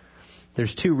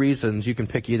 There's two reasons you can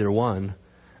pick either one,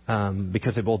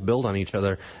 because they both build on each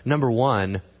other. Number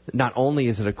one, not only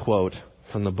is it a quote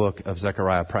from the book of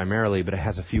Zechariah primarily, but it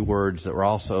has a few words that were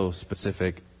also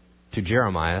specific to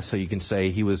Jeremiah, so you can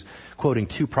say he was quoting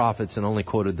two prophets and only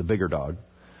quoted the bigger dog.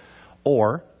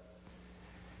 Or,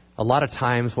 a lot of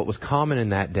times what was common in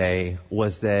that day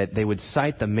was that they would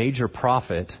cite the major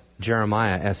prophet,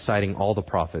 Jeremiah, as citing all the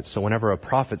prophets. So whenever a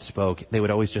prophet spoke, they would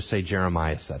always just say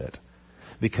Jeremiah said it,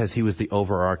 because he was the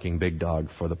overarching big dog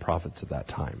for the prophets of that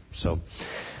time.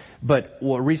 But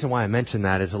the reason why I mention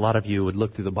that is a lot of you would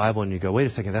look through the Bible and you go, wait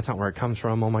a second, that's not where it comes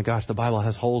from. Oh my gosh, the Bible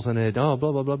has holes in it. Oh,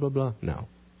 blah, blah, blah, blah, blah. No,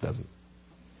 it doesn't.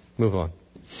 Move on.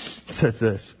 It says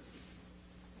this.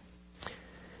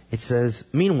 It says,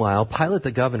 meanwhile, Pilate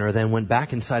the governor then went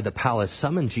back inside the palace,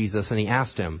 summoned Jesus, and he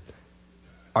asked him,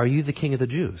 are you the king of the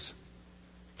Jews?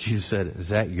 Jesus said, is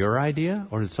that your idea,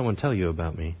 or did someone tell you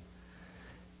about me?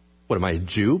 What, am I a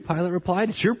Jew? Pilate replied.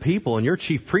 It's your people and your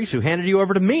chief priests who handed you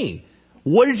over to me.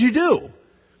 What did you do?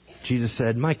 Jesus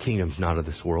said, my kingdom's not of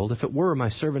this world. If it were, my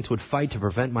servants would fight to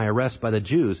prevent my arrest by the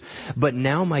Jews. But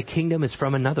now my kingdom is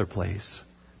from another place.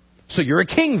 So you're a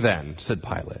king then, said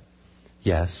Pilate.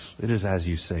 Yes, it is as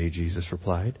you say, Jesus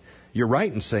replied. You're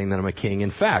right in saying that I'm a king. In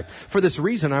fact, for this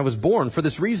reason I was born. For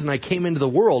this reason I came into the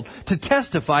world to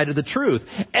testify to the truth.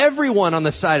 Everyone on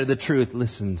the side of the truth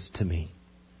listens to me.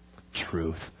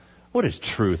 Truth. What is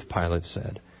truth? Pilate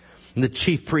said. And the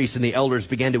chief priests and the elders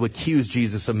began to accuse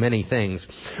Jesus of many things.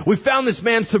 We found this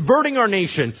man subverting our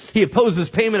nation. He opposes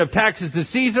payment of taxes to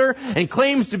Caesar and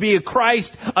claims to be a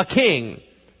Christ, a king.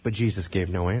 But Jesus gave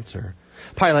no answer.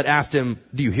 Pilate asked him,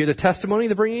 do you hear the testimony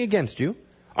they're bringing against you?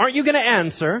 Aren't you going to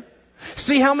answer?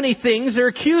 See how many things they're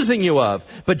accusing you of.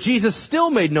 But Jesus still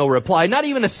made no reply, not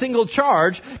even a single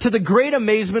charge, to the great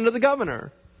amazement of the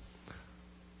governor.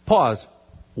 Pause.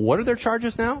 What are their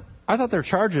charges now? I thought their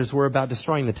charges were about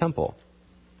destroying the temple.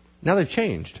 Now they've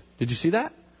changed. Did you see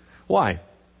that? Why?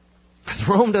 Because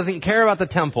Rome doesn't care about the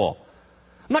temple.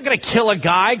 I'm not going to kill a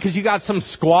guy because you got some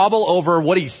squabble over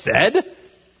what he said.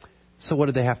 So what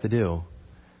did they have to do?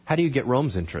 How do you get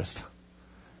Rome's interest?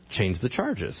 Change the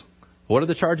charges. What are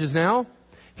the charges now?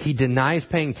 He denies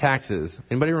paying taxes.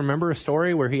 Anybody remember a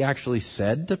story where he actually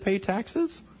said to pay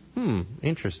taxes?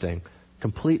 Interesting.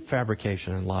 Complete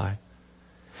fabrication and lie.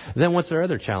 Then what's their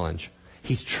other challenge?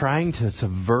 He's trying to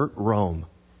subvert Rome.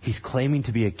 He's claiming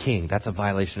to be a king. That's a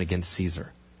violation against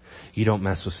Caesar. You don't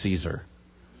mess with Caesar,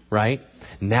 right?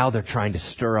 Now they're trying to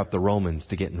stir up the Romans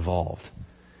to get involved.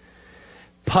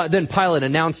 Then Pilate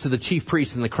announced to the chief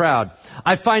priests and the crowd,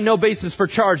 I find no basis for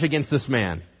charge against this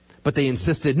man. But they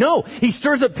insisted, no, he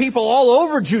stirs up people all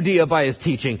over Judea by his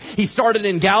teaching. He started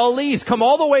in Galilee. He's come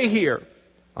all the way here.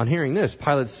 On hearing this,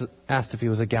 Pilate asked if he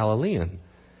was a Galilean.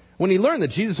 When he learned that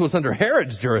Jesus was under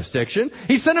Herod's jurisdiction,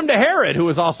 he sent him to Herod, who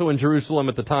was also in Jerusalem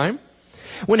at the time.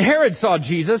 When Herod saw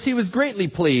Jesus, he was greatly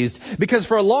pleased, because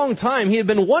for a long time he had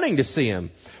been wanting to see him.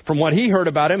 From what he heard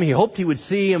about him, he hoped he would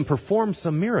see him perform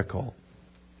some miracle.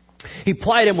 He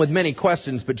plied him with many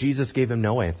questions, but Jesus gave him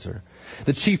no answer.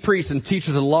 The chief priests and teachers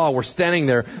of the law were standing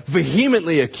there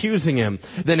vehemently accusing him.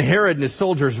 Then Herod and his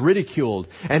soldiers ridiculed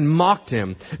and mocked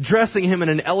him. Dressing him in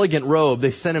an elegant robe,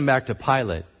 they sent him back to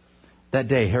Pilate. That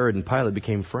day, Herod and Pilate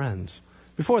became friends.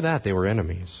 Before that, they were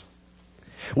enemies.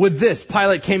 With this,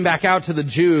 Pilate came back out to the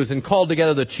Jews and called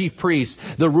together the chief priests,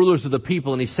 the rulers of the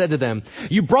people, and he said to them,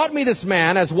 You brought me this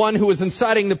man as one who was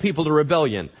inciting the people to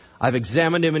rebellion. I've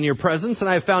examined him in your presence, and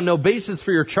I have found no basis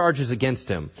for your charges against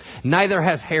him. Neither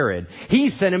has Herod.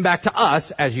 He sent him back to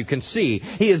us, as you can see.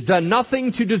 He has done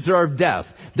nothing to deserve death.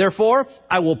 Therefore,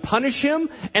 I will punish him,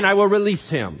 and I will release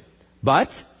him.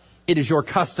 But it is your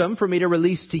custom for me to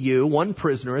release to you one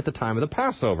prisoner at the time of the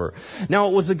Passover. Now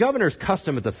it was the governor's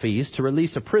custom at the feast to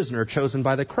release a prisoner chosen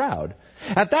by the crowd.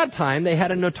 At that time they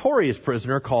had a notorious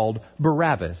prisoner called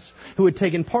Barabbas, who had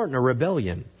taken part in a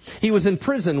rebellion. He was in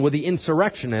prison with the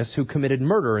insurrectionists who committed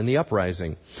murder in the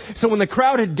uprising. So when the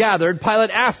crowd had gathered,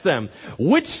 Pilate asked them,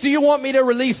 Which do you want me to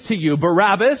release to you,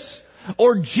 Barabbas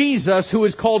or Jesus, who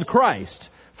is called Christ?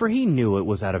 For he knew it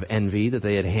was out of envy that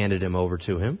they had handed him over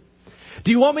to him.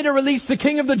 Do you want me to release the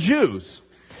king of the Jews?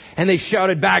 And they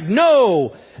shouted back,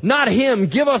 No, not him.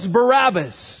 Give us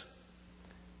Barabbas.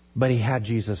 But he had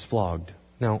Jesus flogged.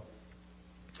 Now,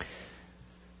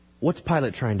 what's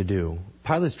Pilate trying to do?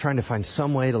 Pilate's trying to find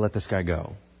some way to let this guy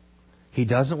go. He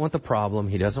doesn't want the problem.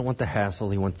 He doesn't want the hassle.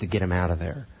 He wants to get him out of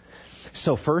there.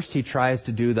 So first he tries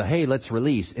to do hey, let's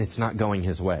release. It's not going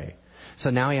his way. So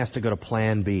now he has to go to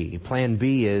plan B. Plan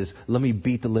B is, let me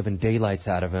beat the living daylights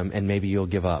out of him and maybe you'll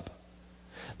give up.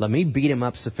 Let me beat him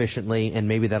up sufficiently and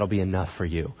maybe that'll be enough for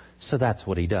you. So that's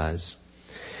what he does.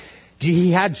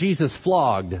 He had Jesus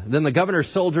flogged. Then the governor's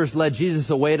soldiers led Jesus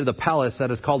away to the palace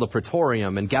that is called the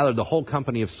Praetorium and gathered the whole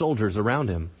company of soldiers around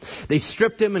him. They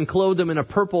stripped him and clothed him in a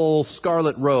purple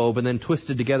scarlet robe and then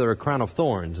twisted together a crown of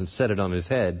thorns and set it on his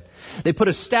head. They put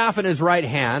a staff in his right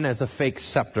hand as a fake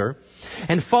scepter.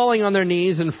 And falling on their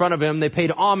knees in front of him, they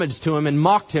paid homage to him and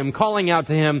mocked him, calling out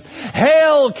to him,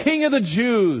 Hail, King of the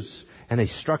Jews! And they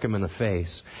struck him in the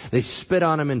face. They spit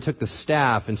on him and took the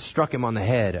staff and struck him on the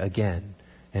head again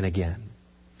and again.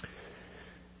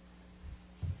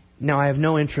 Now, I have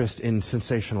no interest in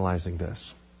sensationalizing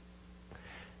this.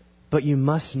 But you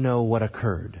must know what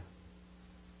occurred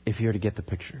if you're to get the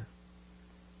picture.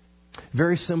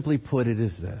 Very simply put, it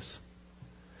is this.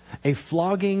 A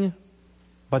flogging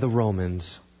by the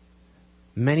Romans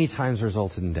many times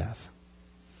resulted in death.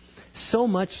 So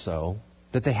much so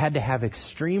that they had to have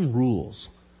extreme rules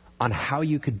on how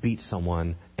you could beat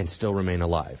someone and still remain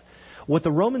alive. What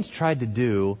the Romans tried to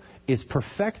do is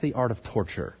perfect the art of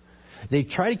torture. They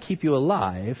try to keep you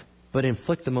alive, but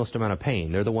inflict the most amount of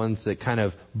pain. They're the ones that kind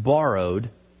of borrowed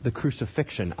the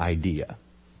crucifixion idea.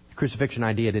 The crucifixion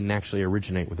idea didn't actually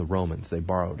originate with the Romans. They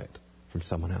borrowed it from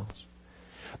someone else.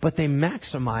 But they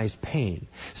maximized pain.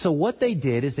 So what they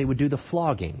did is they would do the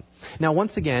flogging. Now,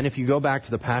 once again, if you go back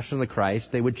to the Passion of the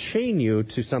Christ, they would chain you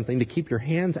to something to keep your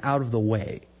hands out of the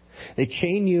way. They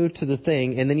chain you to the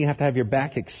thing, and then you have to have your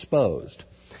back exposed.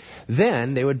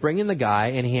 Then they would bring in the guy,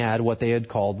 and he had what they had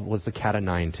called was the cat of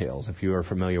nine tails, if you are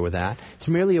familiar with that. It's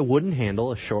merely a wooden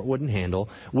handle, a short wooden handle,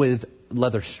 with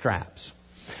leather straps.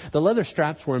 The leather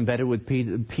straps were embedded with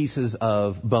pieces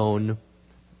of bone,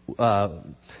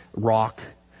 rock,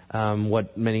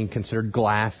 what many considered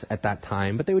glass at that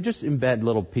time, but they would just embed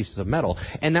little pieces of metal.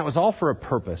 And that was all for a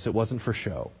purpose. It wasn't for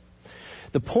show.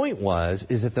 The point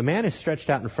is if the man is stretched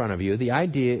out in front of you, the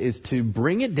idea is to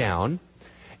bring it down,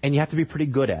 and you have to be pretty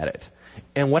good at it.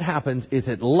 And what happens is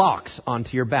it locks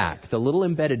onto your back. The little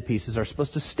embedded pieces are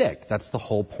supposed to stick. That's the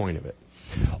whole point of it.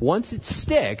 Once it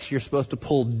sticks, you're supposed to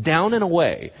pull down and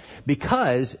away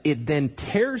because it then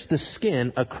tears the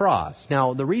skin across.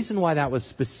 Now, the reason why that was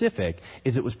specific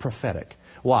is it was prophetic.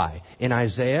 Why? In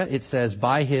Isaiah, it says,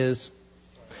 by his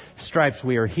stripes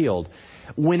we are healed.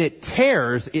 When it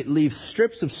tears, it leaves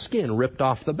strips of skin ripped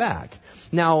off the back.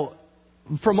 Now,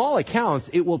 from all accounts,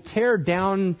 it will tear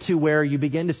down to where you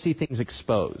begin to see things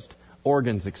exposed,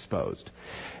 organs exposed.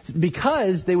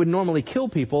 Because they would normally kill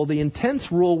people, the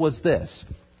intense rule was this: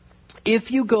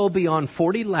 if you go beyond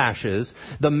 40 lashes,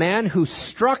 the man who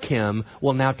struck him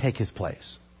will now take his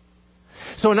place.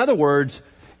 So in other words,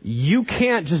 you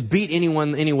can't just beat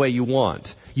anyone any way you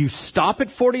want. You stop at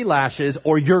 40 lashes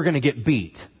or you're going to get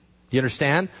beat. Do you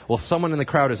understand? Well, someone in the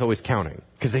crowd is always counting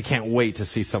because they can't wait to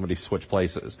see somebody switch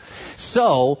places.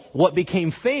 So what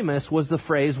became famous was the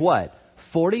phrase what?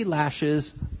 40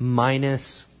 lashes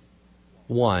minus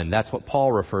 1. That's what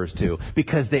Paul refers to,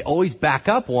 because they always back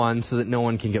up one so that no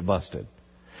one can get busted.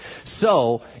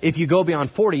 So if you go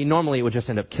beyond 40, normally it would just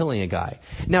end up killing a guy.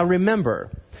 Now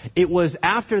remember, it was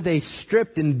after they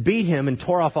stripped and beat him and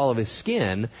tore off all of his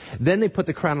skin, then they put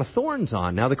the crown of thorns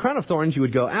on. Now the crown of thorns, you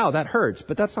would go, ow, that hurts,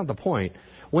 but that's not the point.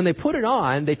 When they put it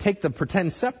on, they take the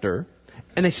pretend scepter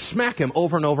and they smack him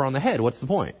over and over on the head. What's the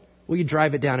point? Well, you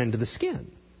drive it down into the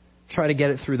skin. Try to get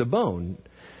it through the bone.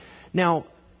 Now,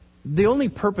 the only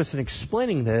purpose in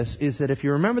explaining this is that if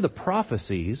you remember the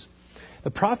prophecies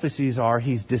are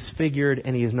he's disfigured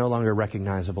and he is no longer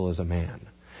recognizable as a man.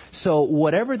 So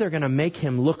whatever they're going to make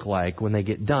him look like when they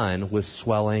get done with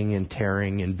swelling and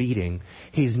tearing and beating,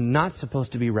 he's not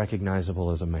supposed to be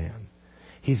recognizable as a man.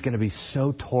 He's going to be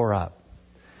so tore up.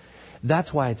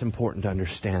 That's why it's important to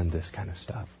understand this kind of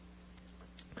stuff.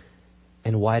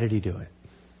 And why did he do it?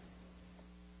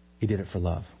 He did it for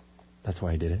love. That's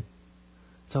why he did it.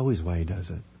 It's always why he does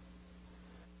it.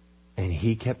 And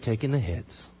he kept taking the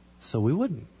hits so we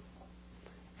wouldn't.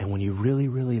 And when you really,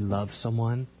 really love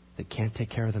someone that can't take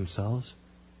care of themselves,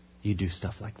 you do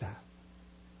stuff like that.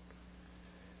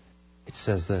 It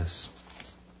says this: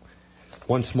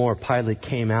 once more Pilate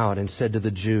came out and said to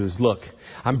the Jews, "Look,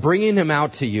 I'm bringing him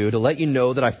out to you to let you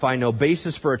know that I find no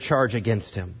basis for a charge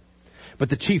against him." But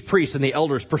the chief priests and the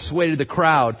elders persuaded the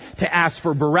crowd to ask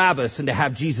for Barabbas and to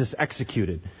have Jesus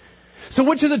executed. "So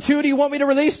which of the two do you want me to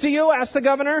release to you?" asked the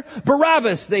governor.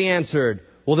 "Barabbas," they answered.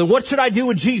 "Well, then what should I do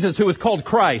with Jesus, who is called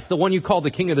Christ, the one you call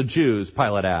the King of the Jews?"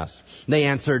 Pilate asked. They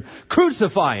answered,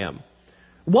 "Crucify him."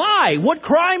 "Why? What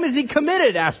crime has he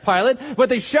committed?" asked Pilate. But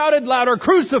they shouted louder,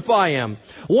 "Crucify him."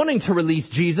 Wanting to release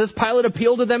Jesus, Pilate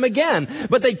appealed to them again.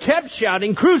 But they kept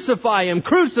shouting, "Crucify him!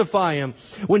 Crucify him!"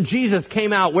 When Jesus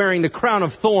came out wearing the crown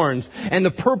of thorns and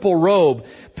the purple robe,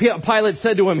 Pilate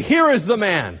said to him, "Here is the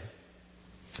man."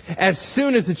 As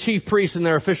soon as the chief priests and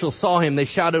their officials saw him, they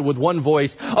shouted with one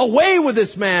voice, "Away with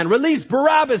this man! Release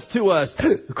Barabbas to us!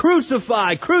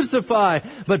 Crucify! Crucify!"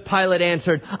 But Pilate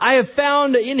answered, "I have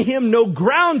found in him no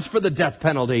grounds for the death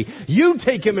penalty. You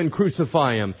take him and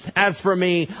crucify him. As for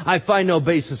me, I find no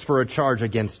basis for a charge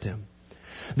against him."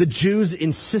 The Jews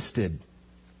insisted,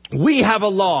 "We have a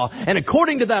law, and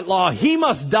according to that law, he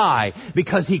must die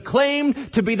because he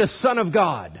claimed to be the Son of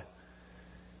God."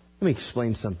 Let me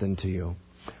explain something to you.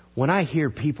 When I hear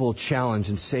people challenge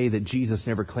and say that Jesus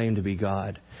never claimed to be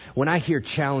God, when I hear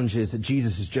challenges that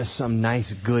Jesus is just some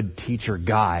nice, good teacher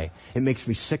guy, it makes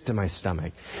me sick to my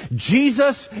stomach.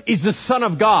 Jesus is the Son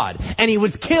of God, and he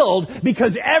was killed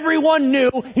because everyone knew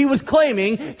he was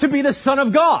claiming to be the Son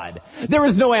of God. There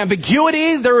is no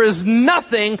ambiguity. There is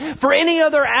nothing for any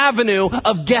other avenue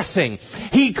of guessing.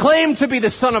 He claimed to be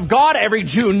the Son of God. Every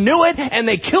Jew knew it, and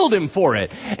they killed him for it.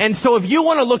 And so if you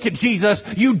want to look at Jesus,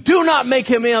 you do not make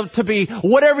him out to be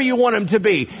whatever you want him to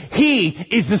be. He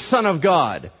is the Son of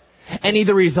God. And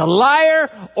either he's a liar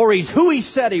or he's who he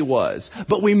said he was.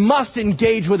 But we must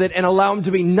engage with it and allow him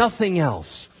to be nothing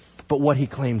else but what he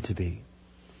claimed to be.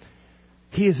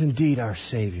 He is indeed our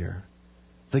Savior,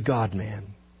 the God-man.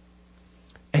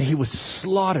 And he was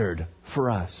slaughtered for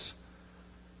us.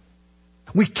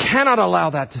 We cannot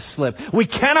allow that to slip. We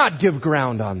cannot give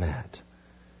ground on that.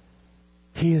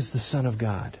 He is the Son of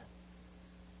God.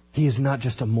 He is not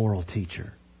just a moral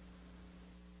teacher.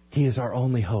 He is our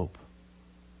only hope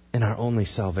and our only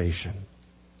salvation.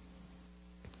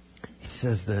 He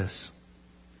says this: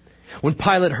 when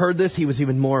Pilate heard this, he was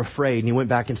even more afraid, and he went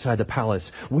back inside the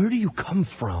palace. "Where do you come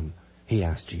from?" he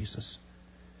asked Jesus.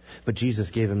 But Jesus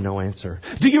gave him no answer.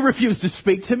 "Do you refuse to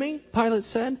speak to me?" Pilate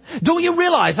said. "Don't you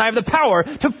realize I have the power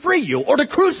to free you or to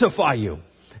crucify you?"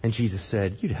 And Jesus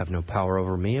said, "You'd have no power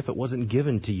over me if it wasn't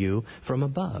given to you from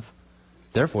above.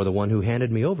 Therefore, the one who handed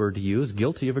me over to you is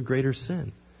guilty of a greater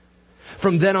sin."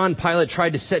 From then on, Pilate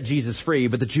tried to set Jesus free,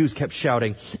 but the Jews kept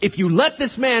shouting, "If you let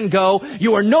this man go,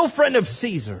 you are no friend of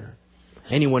Caesar.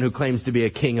 Anyone who claims to be a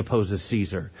king opposes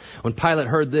Caesar." When Pilate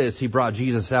heard this, he brought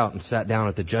Jesus out and sat down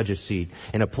at the judge's seat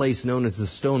in a place known as the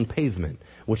Stone Pavement,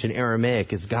 which in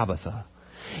Aramaic is Gabbatha.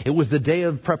 It was the day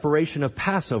of preparation of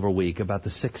Passover week, about the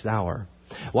 6th hour.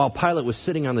 While Pilate was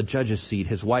sitting on the judge's seat,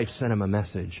 his wife sent him a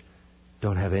message.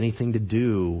 Don't have anything to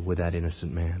do with that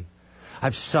innocent man.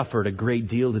 I've suffered a great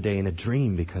deal today in a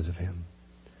dream because of him.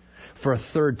 For a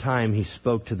third time he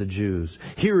spoke to the Jews.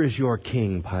 Here is your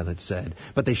king, Pilate said.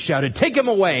 But they shouted, take him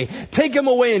away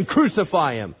and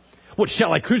crucify him. What,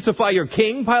 shall I crucify your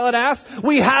king? Pilate asked.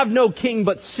 We have no king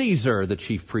but Caesar, the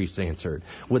chief priests answered.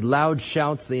 With loud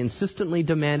shouts they insistently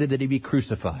demanded that he be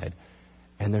crucified.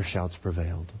 And their shouts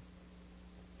prevailed.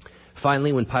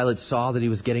 Finally, when Pilate saw that he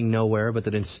was getting nowhere, but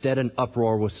that instead an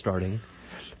uproar was starting,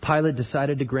 Pilate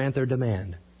decided to grant their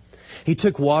demand. He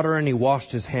took water and he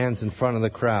washed his hands in front of the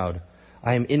crowd.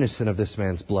 I am innocent of this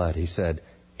man's blood, he said.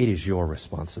 It is your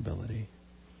responsibility.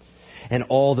 And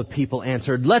all the people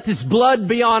answered, let this blood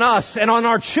be on us and on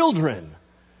our children.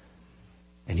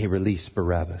 And he released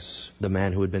Barabbas, the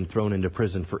man who had been thrown into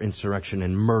prison for insurrection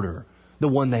and murder, the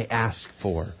one they asked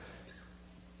for,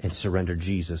 and surrendered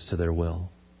Jesus to their will.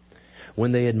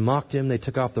 When they had mocked him, they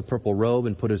took off the purple robe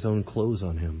and put his own clothes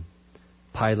on him.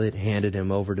 Pilate handed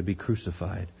him over to be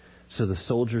crucified. So the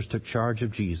soldiers took charge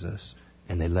of Jesus,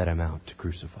 and they led him out to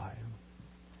crucify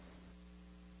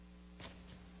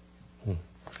him.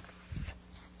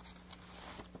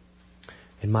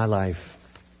 In my life,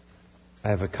 I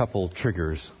have a couple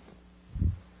triggers.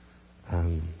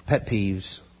 Pet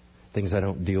peeves, things I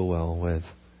don't deal well with.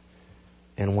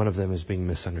 And one of them is being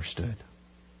misunderstood.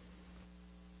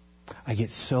 I get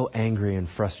so angry and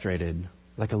frustrated,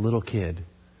 like a little kid,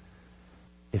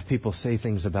 if people say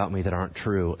things about me that aren't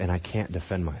true and I can't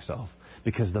defend myself.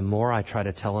 Because the more I try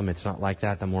to tell them it's not like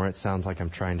that, the more it sounds like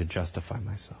I'm trying to justify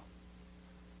myself.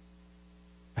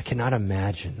 I cannot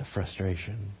imagine the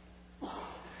frustration.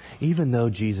 Even though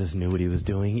Jesus knew what he was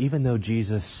doing, even though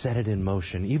Jesus set it in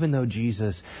motion, even though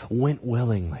Jesus went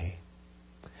willingly,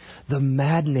 the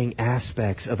maddening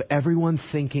aspects of everyone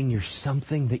thinking you're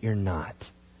something that you're not.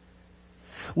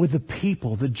 With the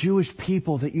people, the Jewish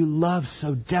people that you love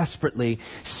so desperately,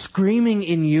 screaming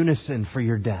in unison for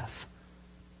your death.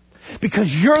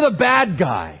 Because you're the bad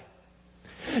guy.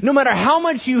 No matter how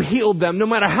much you healed them, no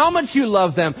matter how much you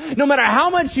loved them, no matter how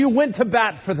much you went to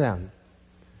bat for them,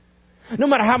 no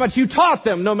matter how much you taught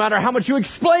them, no matter how much you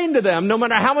explained to them, no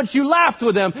matter how much you laughed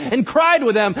with them and cried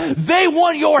with them, they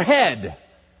want your head.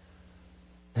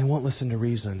 They won't listen to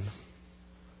reason.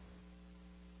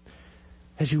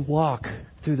 As you walk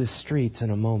through the streets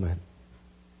in a moment,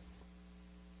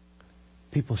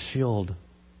 people shield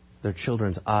their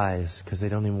children's eyes because they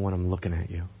don't even want them looking at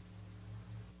you.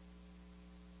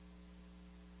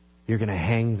 You're going to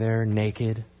hang there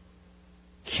naked,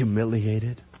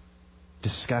 humiliated,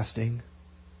 disgusting,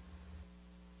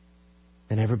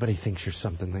 and everybody thinks you're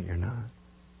something that you're not.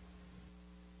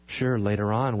 Sure,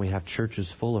 later on we have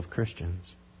churches full of Christians,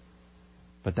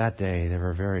 but that day there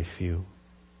were very few.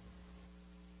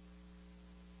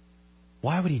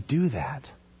 Why would he do that?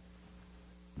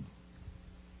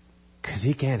 Because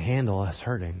he can't handle us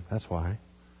hurting. That's why.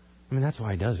 I mean, that's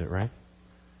why he does it, right?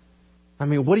 I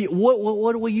mean, what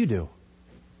will you do?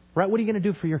 Right? What are you going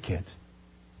to do for your kids?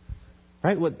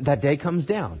 Right? That day comes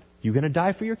down. You going to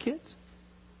die for your kids?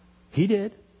 He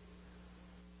did.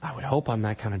 I would hope I'm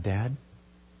that kind of dad.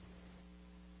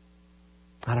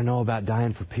 I don't know about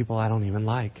dying for people I don't even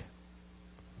like.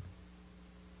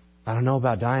 I don't know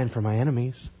about dying for my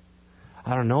enemies.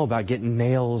 I don't know about getting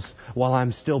nails while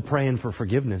I'm still praying for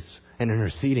forgiveness and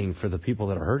interceding for the people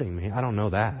that are hurting me. I don't know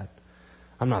that.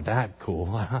 I'm not that cool.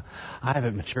 I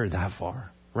haven't matured that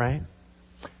far, right?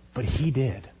 But he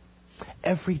did.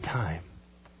 Every time.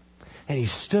 And he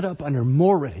stood up under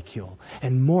more ridicule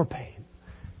and more pain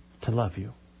to love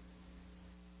you.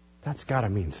 That's got to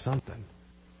mean something.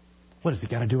 What, has he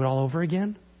got to do it all over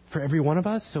again for every one of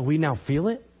us? So we now feel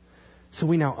it? So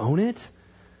we now own it?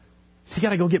 Has he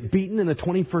got to go get beaten in the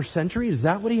 21st century? Is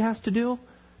that what he has to do?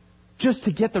 Just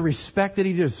to get the respect that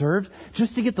he deserves?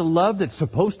 Just to get the love that's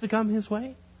supposed to come his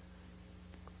way?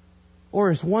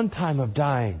 Or is one time of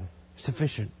dying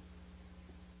sufficient?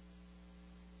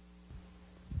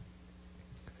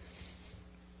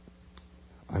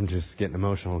 I'm just getting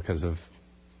emotional because of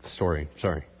the story.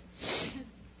 Sorry.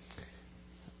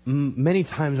 Many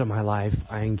times in my life,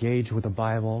 I engage with the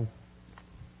Bible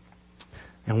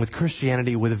and with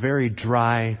Christianity with a very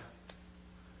dry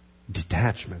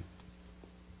detachment.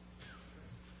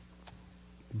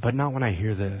 But not when I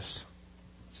hear this.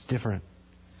 It's different.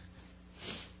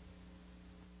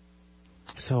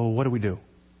 So what do? Do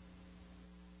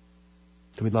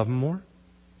we love Him more?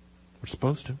 We're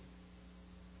supposed to.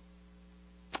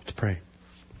 Let's pray.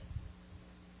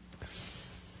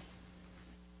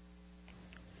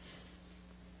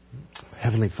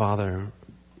 Heavenly Father,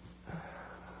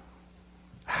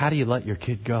 how do you let your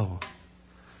kid go?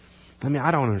 I mean,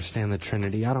 I don't understand the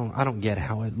Trinity. I don't get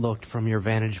how it looked from your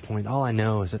vantage point. All I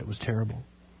know is that it was terrible.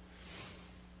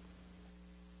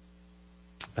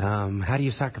 How do you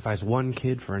sacrifice one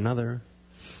kid for another?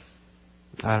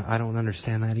 I don't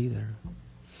understand that either.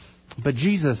 But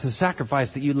Jesus, the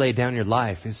sacrifice that you laid down your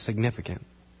life is significant.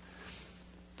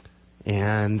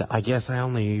 And I guess I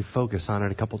only focus on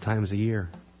it a couple times a year.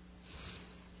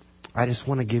 I just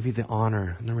want to give you the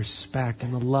honor and the respect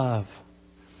and the love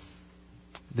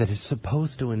that is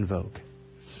supposed to invoke.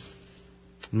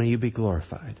 May you be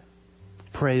glorified,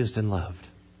 praised, and loved.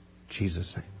 In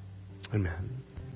Jesus' name, amen.